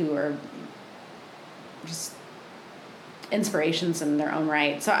and who are just inspirations in their own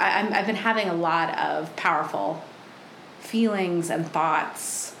right. So I've been having a lot of powerful feelings and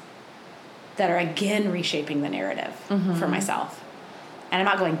thoughts that are again reshaping the narrative for myself. And I'm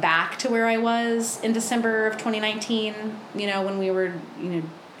not going back to where I was in December of 2019, when we were,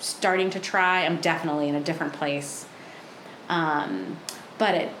 starting to try. I'm definitely in a different place.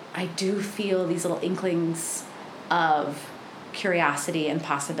 But I do feel these little inklings of curiosity and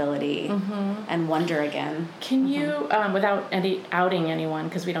possibility and wonder again. Can you, without outing anyone,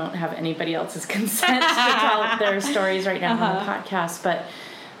 because we don't have anybody else's consent to tell their stories right now on the podcast, but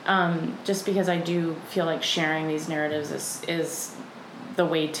just because I do feel like sharing these narratives is the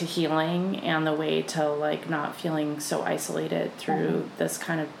way to healing and the way to like not feeling so isolated through this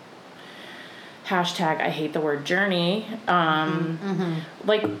kind of hashtag I hate the word journey.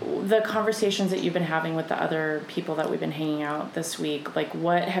 Like the conversations that you've been having with the other people that we've been hanging out this week, like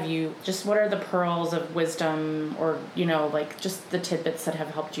what are the pearls of wisdom or, like just the tidbits that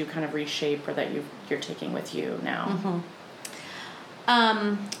have helped you kind of reshape or that you're taking with you now?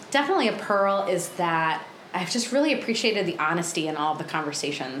 Definitely a pearl is that I've just really appreciated the honesty in all of the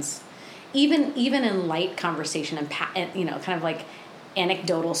conversations, even in light conversation and kind of like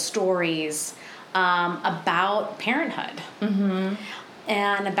anecdotal stories about parenthood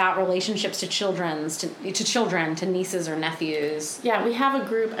and about relationships to children, to nieces or nephews. Yeah, we have a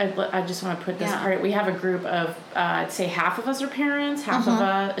group. I just want to put this part. We have a group of I'd say half of us are parents, half of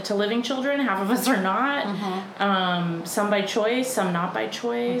us to living children, half of us are not. Some by choice, some not by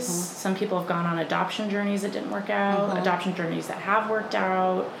choice. Some people have gone on adoption journeys that didn't work out, adoption journeys that have worked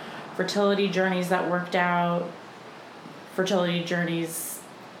out, fertility journeys that worked out, fertility journeys.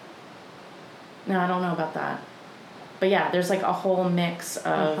 No, I don't know about that. But yeah, there's like a whole mix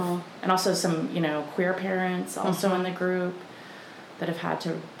of, and also some, queer parents also in the group that have had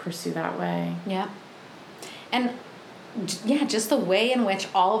to pursue that way. Yeah. And yeah, just the way in which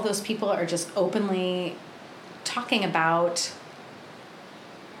all of those people are just openly talking about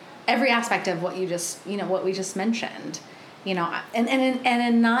every aspect of what you just, what we just mentioned,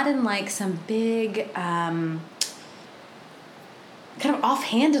 and not in like some big, kind of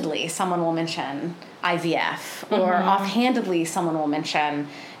offhandedly someone will mention IVF or offhandedly someone will mention,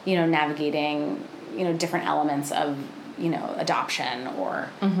 navigating, different elements of, adoption or,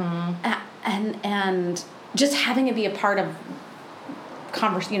 and just having it be a part of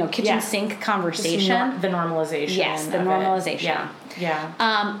kitchen sink conversation. The normalization. Yes, the normalization.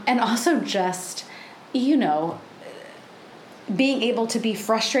 Yeah. And also just, being able to be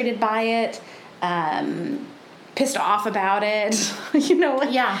frustrated by it, pissed off about it,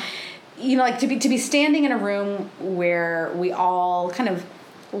 like to be standing in a room where we all kind of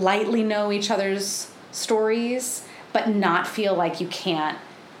lightly know each other's stories, but not feel like you can't,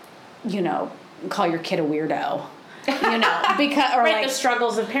 call your kid a weirdo, because or the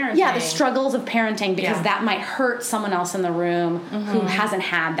struggles of parenting. Yeah, the struggles of parenting because that might hurt someone else in the room who hasn't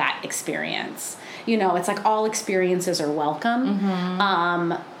had that experience. It's like all experiences are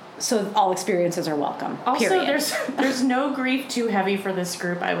welcome. So all experiences are welcome. Also, period. there's no grief too heavy for this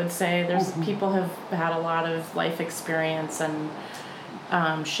group. I would say there's people have had a lot of life experience and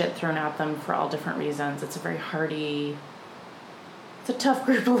shit thrown at them for all different reasons. It's a very hardy. It's a tough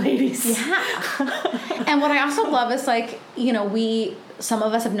group of ladies. Yeah. And what I also love is like some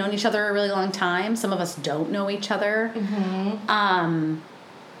of us have known each other a really long time. Some of us don't know each other.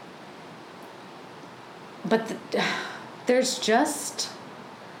 But there's just.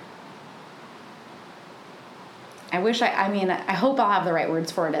 I hope I'll have the right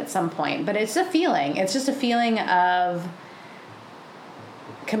words for it at some point, but it's a feeling. It's just a feeling of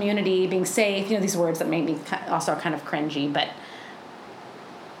community, being safe, these words that make me also kind of cringy, but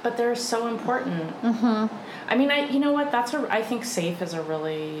they're so important. I mean, I think safe is a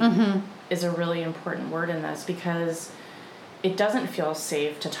really important word in this because it doesn't feel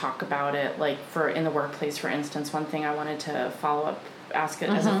safe to talk about it. Like in the workplace, for instance, one thing I wanted to ask it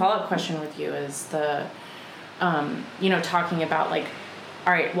as a follow-up question with you is talking about like,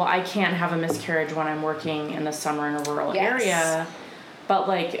 all right, well, I can't have a miscarriage when I'm working in the summer in a rural area, but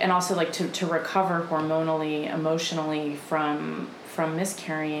like, and also like to recover hormonally, emotionally from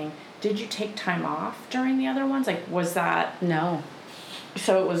miscarrying. Did you take time off during the other ones? Like, was that? No.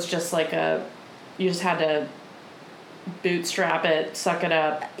 So it was just like you just had to bootstrap it, suck it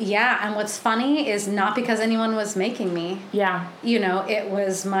up. Yeah, and what's funny is not because anyone was making me. Yeah. You know, it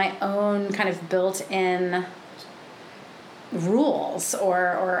was my own kind of built-in rules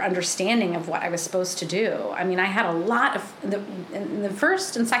or understanding of what I was supposed to do. I mean, I had a lot of in the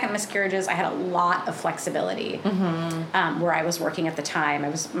first and second miscarriages, I had a lot of flexibility. Where I was working at the time. I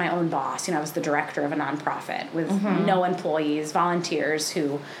was my own boss. You know, I was the director of a nonprofit with no employees, volunteers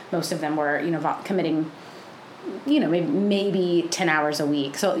who most of them were, you know, committing, you know, maybe 10 hours a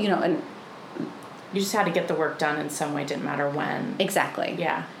week. So, you know, and you just had to get the work done in some way, didn't matter when. Exactly.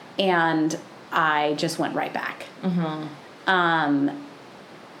 Yeah. And I just went right back.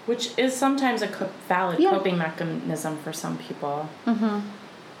 Which is sometimes a valid coping mechanism for some people.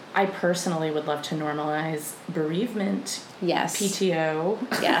 I personally would love to normalize bereavement. Yes. PTO.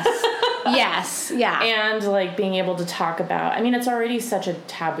 Yes. Yes. Yeah. And like being able to talk about, I mean, it's already such a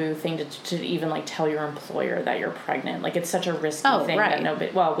taboo thing to even like tell your employer that you're pregnant. Like it's such a risky thing that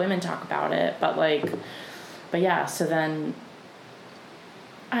nobody, well, women talk about it, but yeah, so then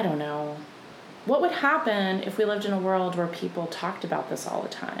I don't know. What would happen if we lived in a world where people talked about this all the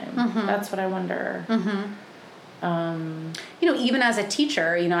time? That's what I wonder. You know, even as a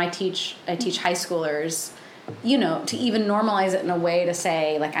teacher, you know, I teach high schoolers, you know, to even normalize it in a way to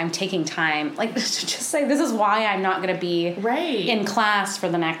say, like, I'm taking time, like, to just say, this is why I'm not going to be in class for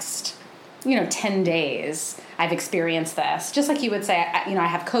the next, you know, 10 days. I've experienced this. Just like you would say, you know, I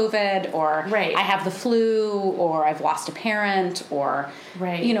have COVID, or I have the flu, or I've lost a parent, or,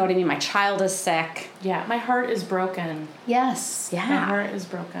 you know what I mean, my child is sick. Yeah, my heart is broken. Yes, yeah. My heart is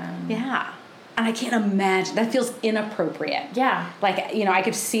broken. Yeah. And I can't imagine, that feels inappropriate. Yeah. Like, you know, I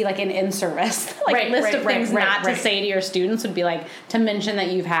could see like an in-service, like list of things not to say to your students would be like, to mention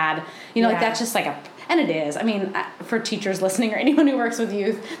that you've had, you know, like that's just like and it is. I mean, for teachers listening or anyone who works with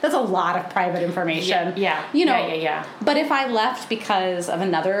youth, that's a lot of private information. Yeah. You know. Yeah. But if I left because of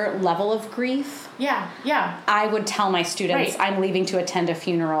another level of grief. Yeah. I would tell my students, I'm leaving to attend a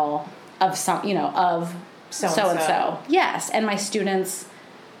funeral of some, you know, of so-and-so. Yes. And my students,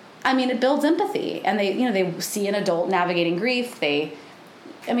 I mean, it builds empathy. And they, you know, they see an adult navigating grief. I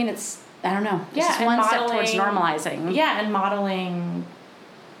mean, it's, I don't know. It's just one step towards normalizing. Yeah, and modeling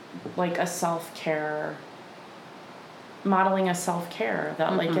like modeling a self-care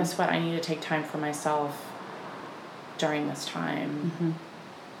that like, guess what? I need to take time for myself during this time.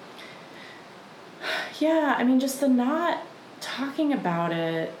 Yeah, I mean, just the not talking about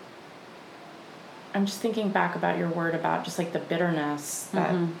it. I'm just thinking back about your word about just like the bitterness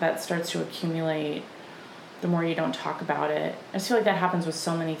that starts to accumulate the more you don't talk about it. I just feel like that happens with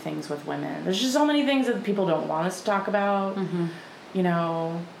so many things with women. There's just so many things that people don't want us to talk about, you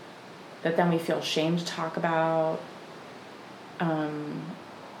know, that then we feel ashamed to talk about. And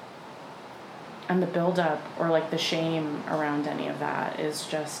the buildup or like the shame around any of that is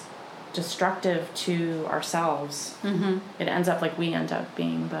just destructive to ourselves. It ends up like we end up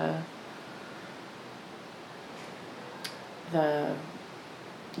being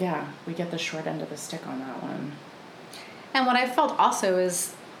we get the short end of the stick on that one. And what I felt also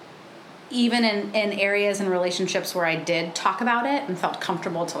is, even in areas and relationships where I did talk about it and felt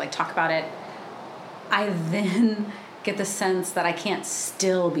comfortable to like talk about it, I then get the sense that I can't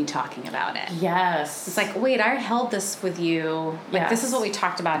still be talking about it. Yes. It's like, wait, I held this with you. Like, this is what we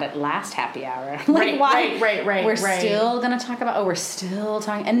talked about at last happy hour. Like, right. We're still going to talk about, we're still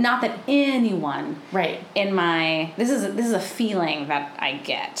talking. And not that anyone in my, this is a feeling that I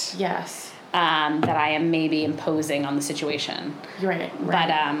get. Yes. That I am maybe imposing on the situation. Right. But,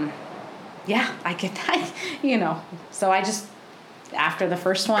 yeah, I get that, you know. So I just, after the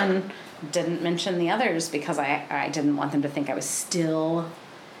first one, didn't mention the others because I didn't want them to think I was still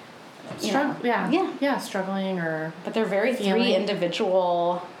struggling or. But they're very three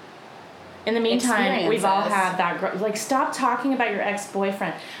individual. In the meantime, we've all had that. Like, stop talking about your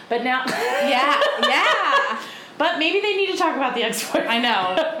ex-boyfriend. But now, yeah. But maybe they need to talk about the ex-boyfriend. I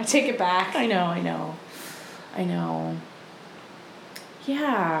know. I take it back. I know.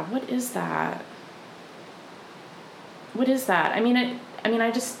 Yeah. What is that?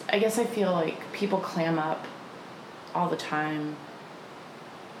 I guess I feel like people clam up all the time.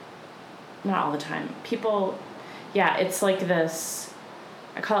 Not all the time. People, it's like this,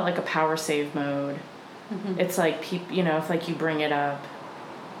 I call it like a power save mode. It's like, you know, if like you bring it up,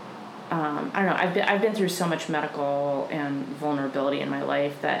 I don't know, I've been through so much medical and vulnerability in my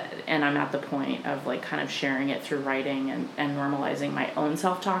life and I'm at the point of like kind of sharing it through writing and normalizing my own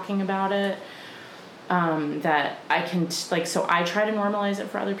self-talking about it. That I can, so I try to normalize it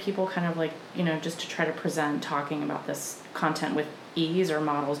for other people, kind of like, you know, just to try to present talking about this content with ease or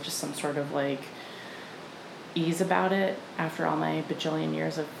models just some sort of like, ease about it after all my bajillion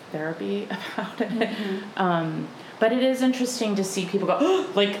years of therapy about it. But it is interesting to see people go,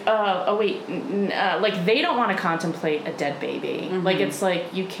 like, oh wait, like they don't want to contemplate a dead baby. Like, it's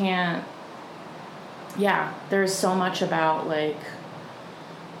like, you can't, there's so much about like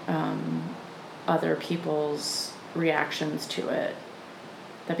other people's reactions to it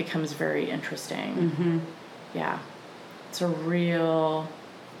that becomes very interesting. Yeah. It's a real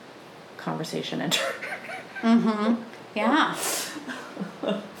conversation enter. Yeah.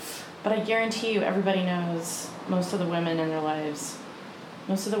 But I guarantee you, everybody knows most of the women in their lives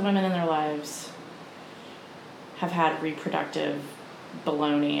have had reproductive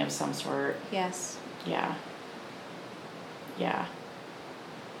baloney of some sort. Yes. Yeah.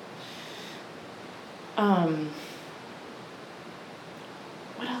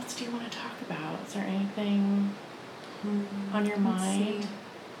 What else do you want to talk about? Is there anything on your mind?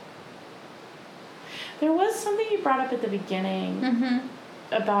 There was something you brought up at the beginning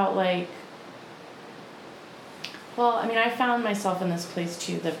about, like, well, I mean, I found myself in this place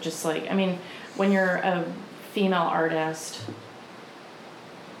too that just like, I mean, when you're a female artist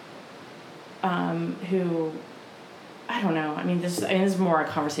who, I don't know, I mean, this is more a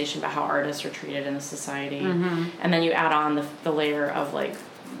conversation about how artists are treated in the society. And then you add on the layer of like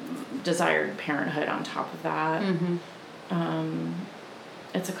desired parenthood on top of that.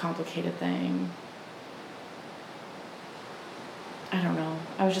 It's a complicated thing. I don't know.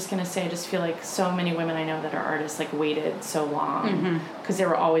 I was just going to say, I just feel like so many women I know that are artists like waited so long because they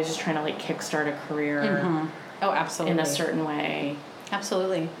were always just trying to like kickstart a career. Oh, absolutely. In a certain way.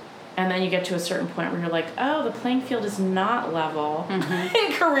 Absolutely. And then you get to a certain point where you're like, oh, the playing field is not level in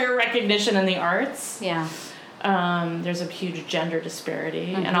career recognition in the arts. Yeah. There's a huge gender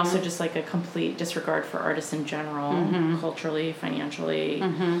disparity and also just like a complete disregard for artists in general, culturally, financially.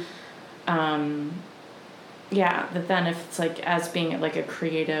 Yeah, but then if it's like, as being like a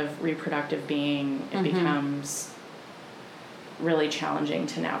creative, reproductive being, it becomes really challenging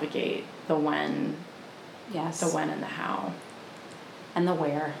to navigate the when. Yes. The when and the how. And the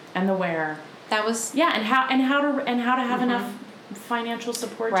where. That was and how to have enough financial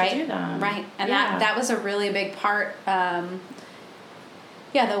support to do them. Right. And that was a really big part. The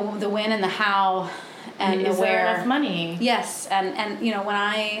when and the how and is the where. Is there enough money? Yes. And you know, when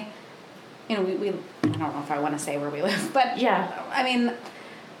we I don't know if I want to say where we live, but I mean,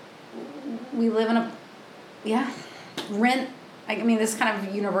 we live in a rent. I mean, this is kind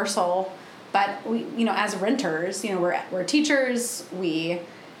of universal, but we, you know, as renters, you know, we're teachers, we're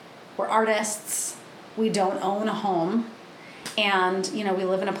artists, we don't own a home, and you know, we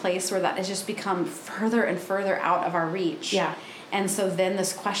live in a place where that has just become further and further out of our reach. Yeah. And so then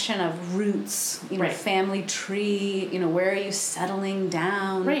this question of roots, you know, family tree, you know, where are you settling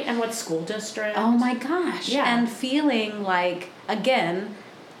down? Right, and what school district? Oh my gosh. Yeah. And feeling like, again,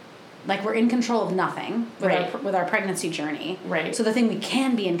 like we're in control of nothing with our pregnancy journey. Right. So the thing we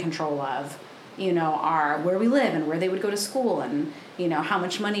can be in control of, you know, are where we live and where they would go to school and, you know, how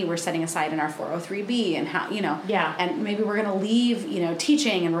much money we're setting aside in our 403B and how, you know. Yeah. And maybe we're going to leave, you know,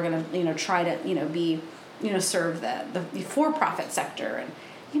 teaching and we're going to, you know, try to, you know, be, you know, serve the for-profit sector and,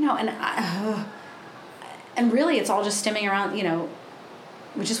 you know, and really it's all just stemming around, you know,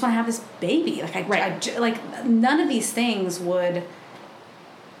 we just want to have this baby. Like like none of these things would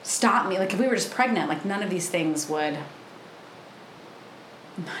stop me. Like if we were just pregnant, like none of these things would, I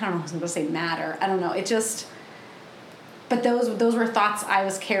don't know, I was going to say matter. I don't know. It just, but those were thoughts I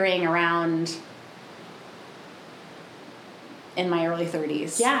was carrying around in my early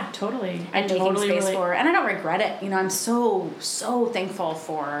 30s. Yeah, totally. And making space for, and I don't regret it. You know, I'm so thankful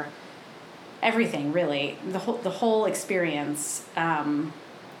for everything, really. The whole experience. And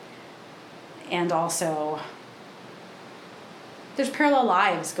also, there's parallel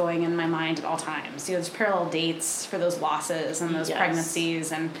lives going in my mind at all times. You know, there's parallel dates for those losses and those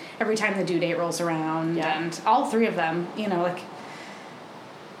pregnancies, and every time the due date rolls around, and all three of them, you know, like,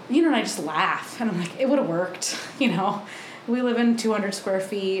 you know, and I just laugh, and I'm like, it would have worked, you know. We live in 200 square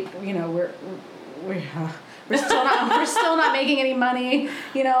feet. You know, we're still not making any money.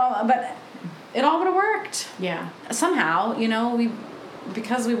 You know, but it all would have worked. Yeah. Somehow, you know,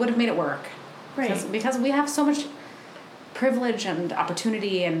 because we would have made it work. Right. Because we have so much privilege and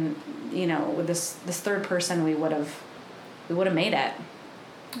opportunity, and you know, with this third person, we would have made it.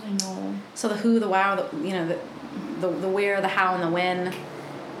 I know. So the who, the wow, the where, the how, and the when.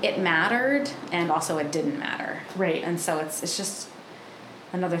 It mattered, and also it didn't matter. Right. And so it's just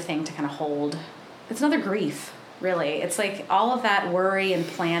another thing to kind of hold. It's another grief, really. It's like all of that worry and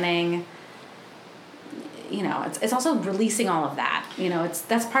planning, you know, it's also releasing all of that. You know,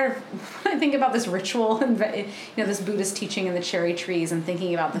 that's part of when I think about this ritual and, you know, this Buddhist teaching in the cherry trees and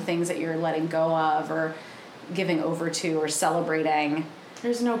thinking about the things that you're letting go of or giving over to or celebrating.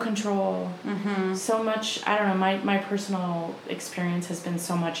 There's no control. Mm-hmm. So much, I don't know, my personal experience has been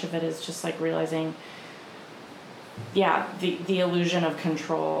so much of it is just like realizing, the illusion of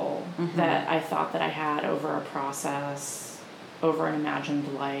control mm-hmm. that I thought that I had over a process, over an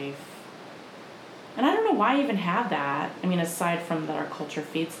imagined life. And I don't know why I even had that. I mean, aside from that our culture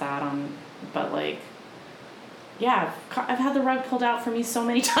feeds that on, but like, yeah, I've had the rug pulled out for me so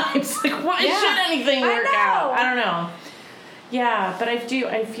many times. Like, why should anything work out? I don't know. Yeah, but I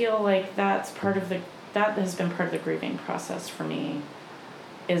feel like that has been part of the grieving process for me,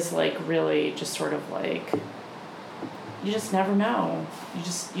 is like really just sort of like, you just never know. You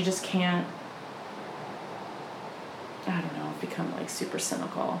just can't, I don't know, become like super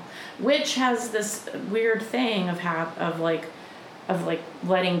cynical, which has this weird thing of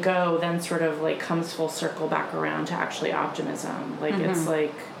letting go, then sort of like comes full circle back around to actually optimism. Like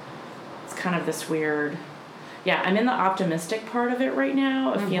mm-hmm. it's kind of this weird, I'm in the optimistic part of it right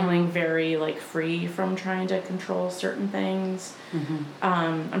now, of mm-hmm. feeling very like free from trying to control certain things. Mm-hmm.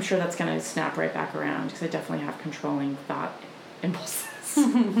 I'm sure that's going to snap right back around because I definitely have controlling thought impulses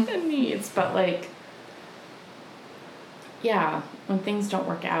and needs, but like, when things don't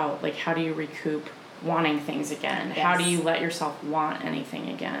work out, like how do you recoup wanting things again? Yes. How do you let yourself want anything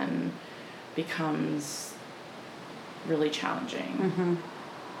again becomes really challenging. Mm-hmm.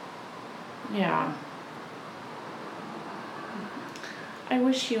 Yeah. I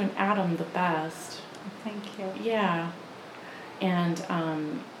wish you and Adam the best. Thank you. Yeah. And,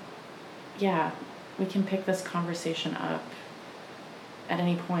 we can pick this conversation up at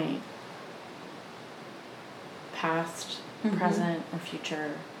any point. Past, mm-hmm. present, or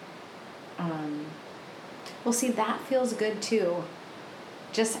future. Well, see, that feels good too.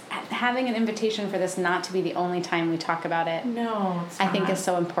 Just having an invitation for this not to be the only time we talk about it. No, it's not. I think is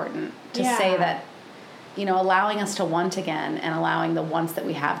so important to say that, you know, allowing us to want again and allowing the wants that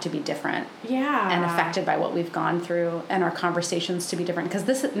we have to be different. Yeah. And affected by what we've gone through and our conversations to be different. Because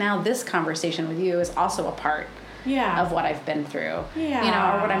this conversation with you is also a part of what I've been through. Yeah. You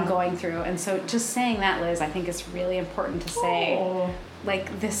know, or what I'm going through. And so just saying that, Liz, I think is really important to say.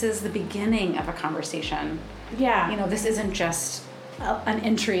 Like, this is the beginning of a conversation. Yeah. You know, this isn't just an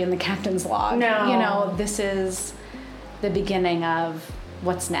entry in the captain's log. No. You know, this is the beginning of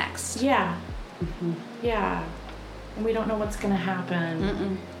what's next. Yeah. Mm-hmm. Yeah. And we don't know what's going to happen.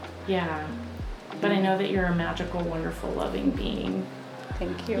 Mm-mm. Yeah. But I know that you're a magical, wonderful, loving being.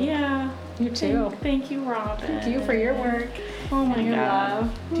 Thank you. Yeah. You too. Thank you, Robin. Thank you for your work. Oh my God.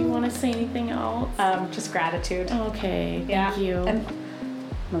 Love. Do you want to say anything else? Just gratitude. Okay. Thank you. And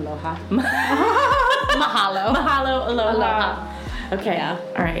aloha. Mahalo. Mahalo. Aloha. Okay. Yeah.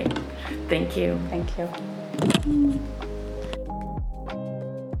 All right. Thank you. Thank you.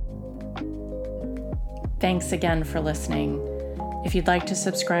 Thanks again for listening. If you'd like to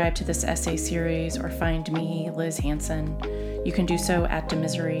subscribe to this essay series or find me, Liz Hansen, you can do so at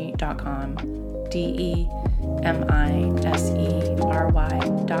demisery.com.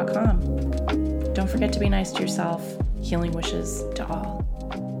 DEMISERY.com. Don't forget to be nice to yourself. Healing wishes to all.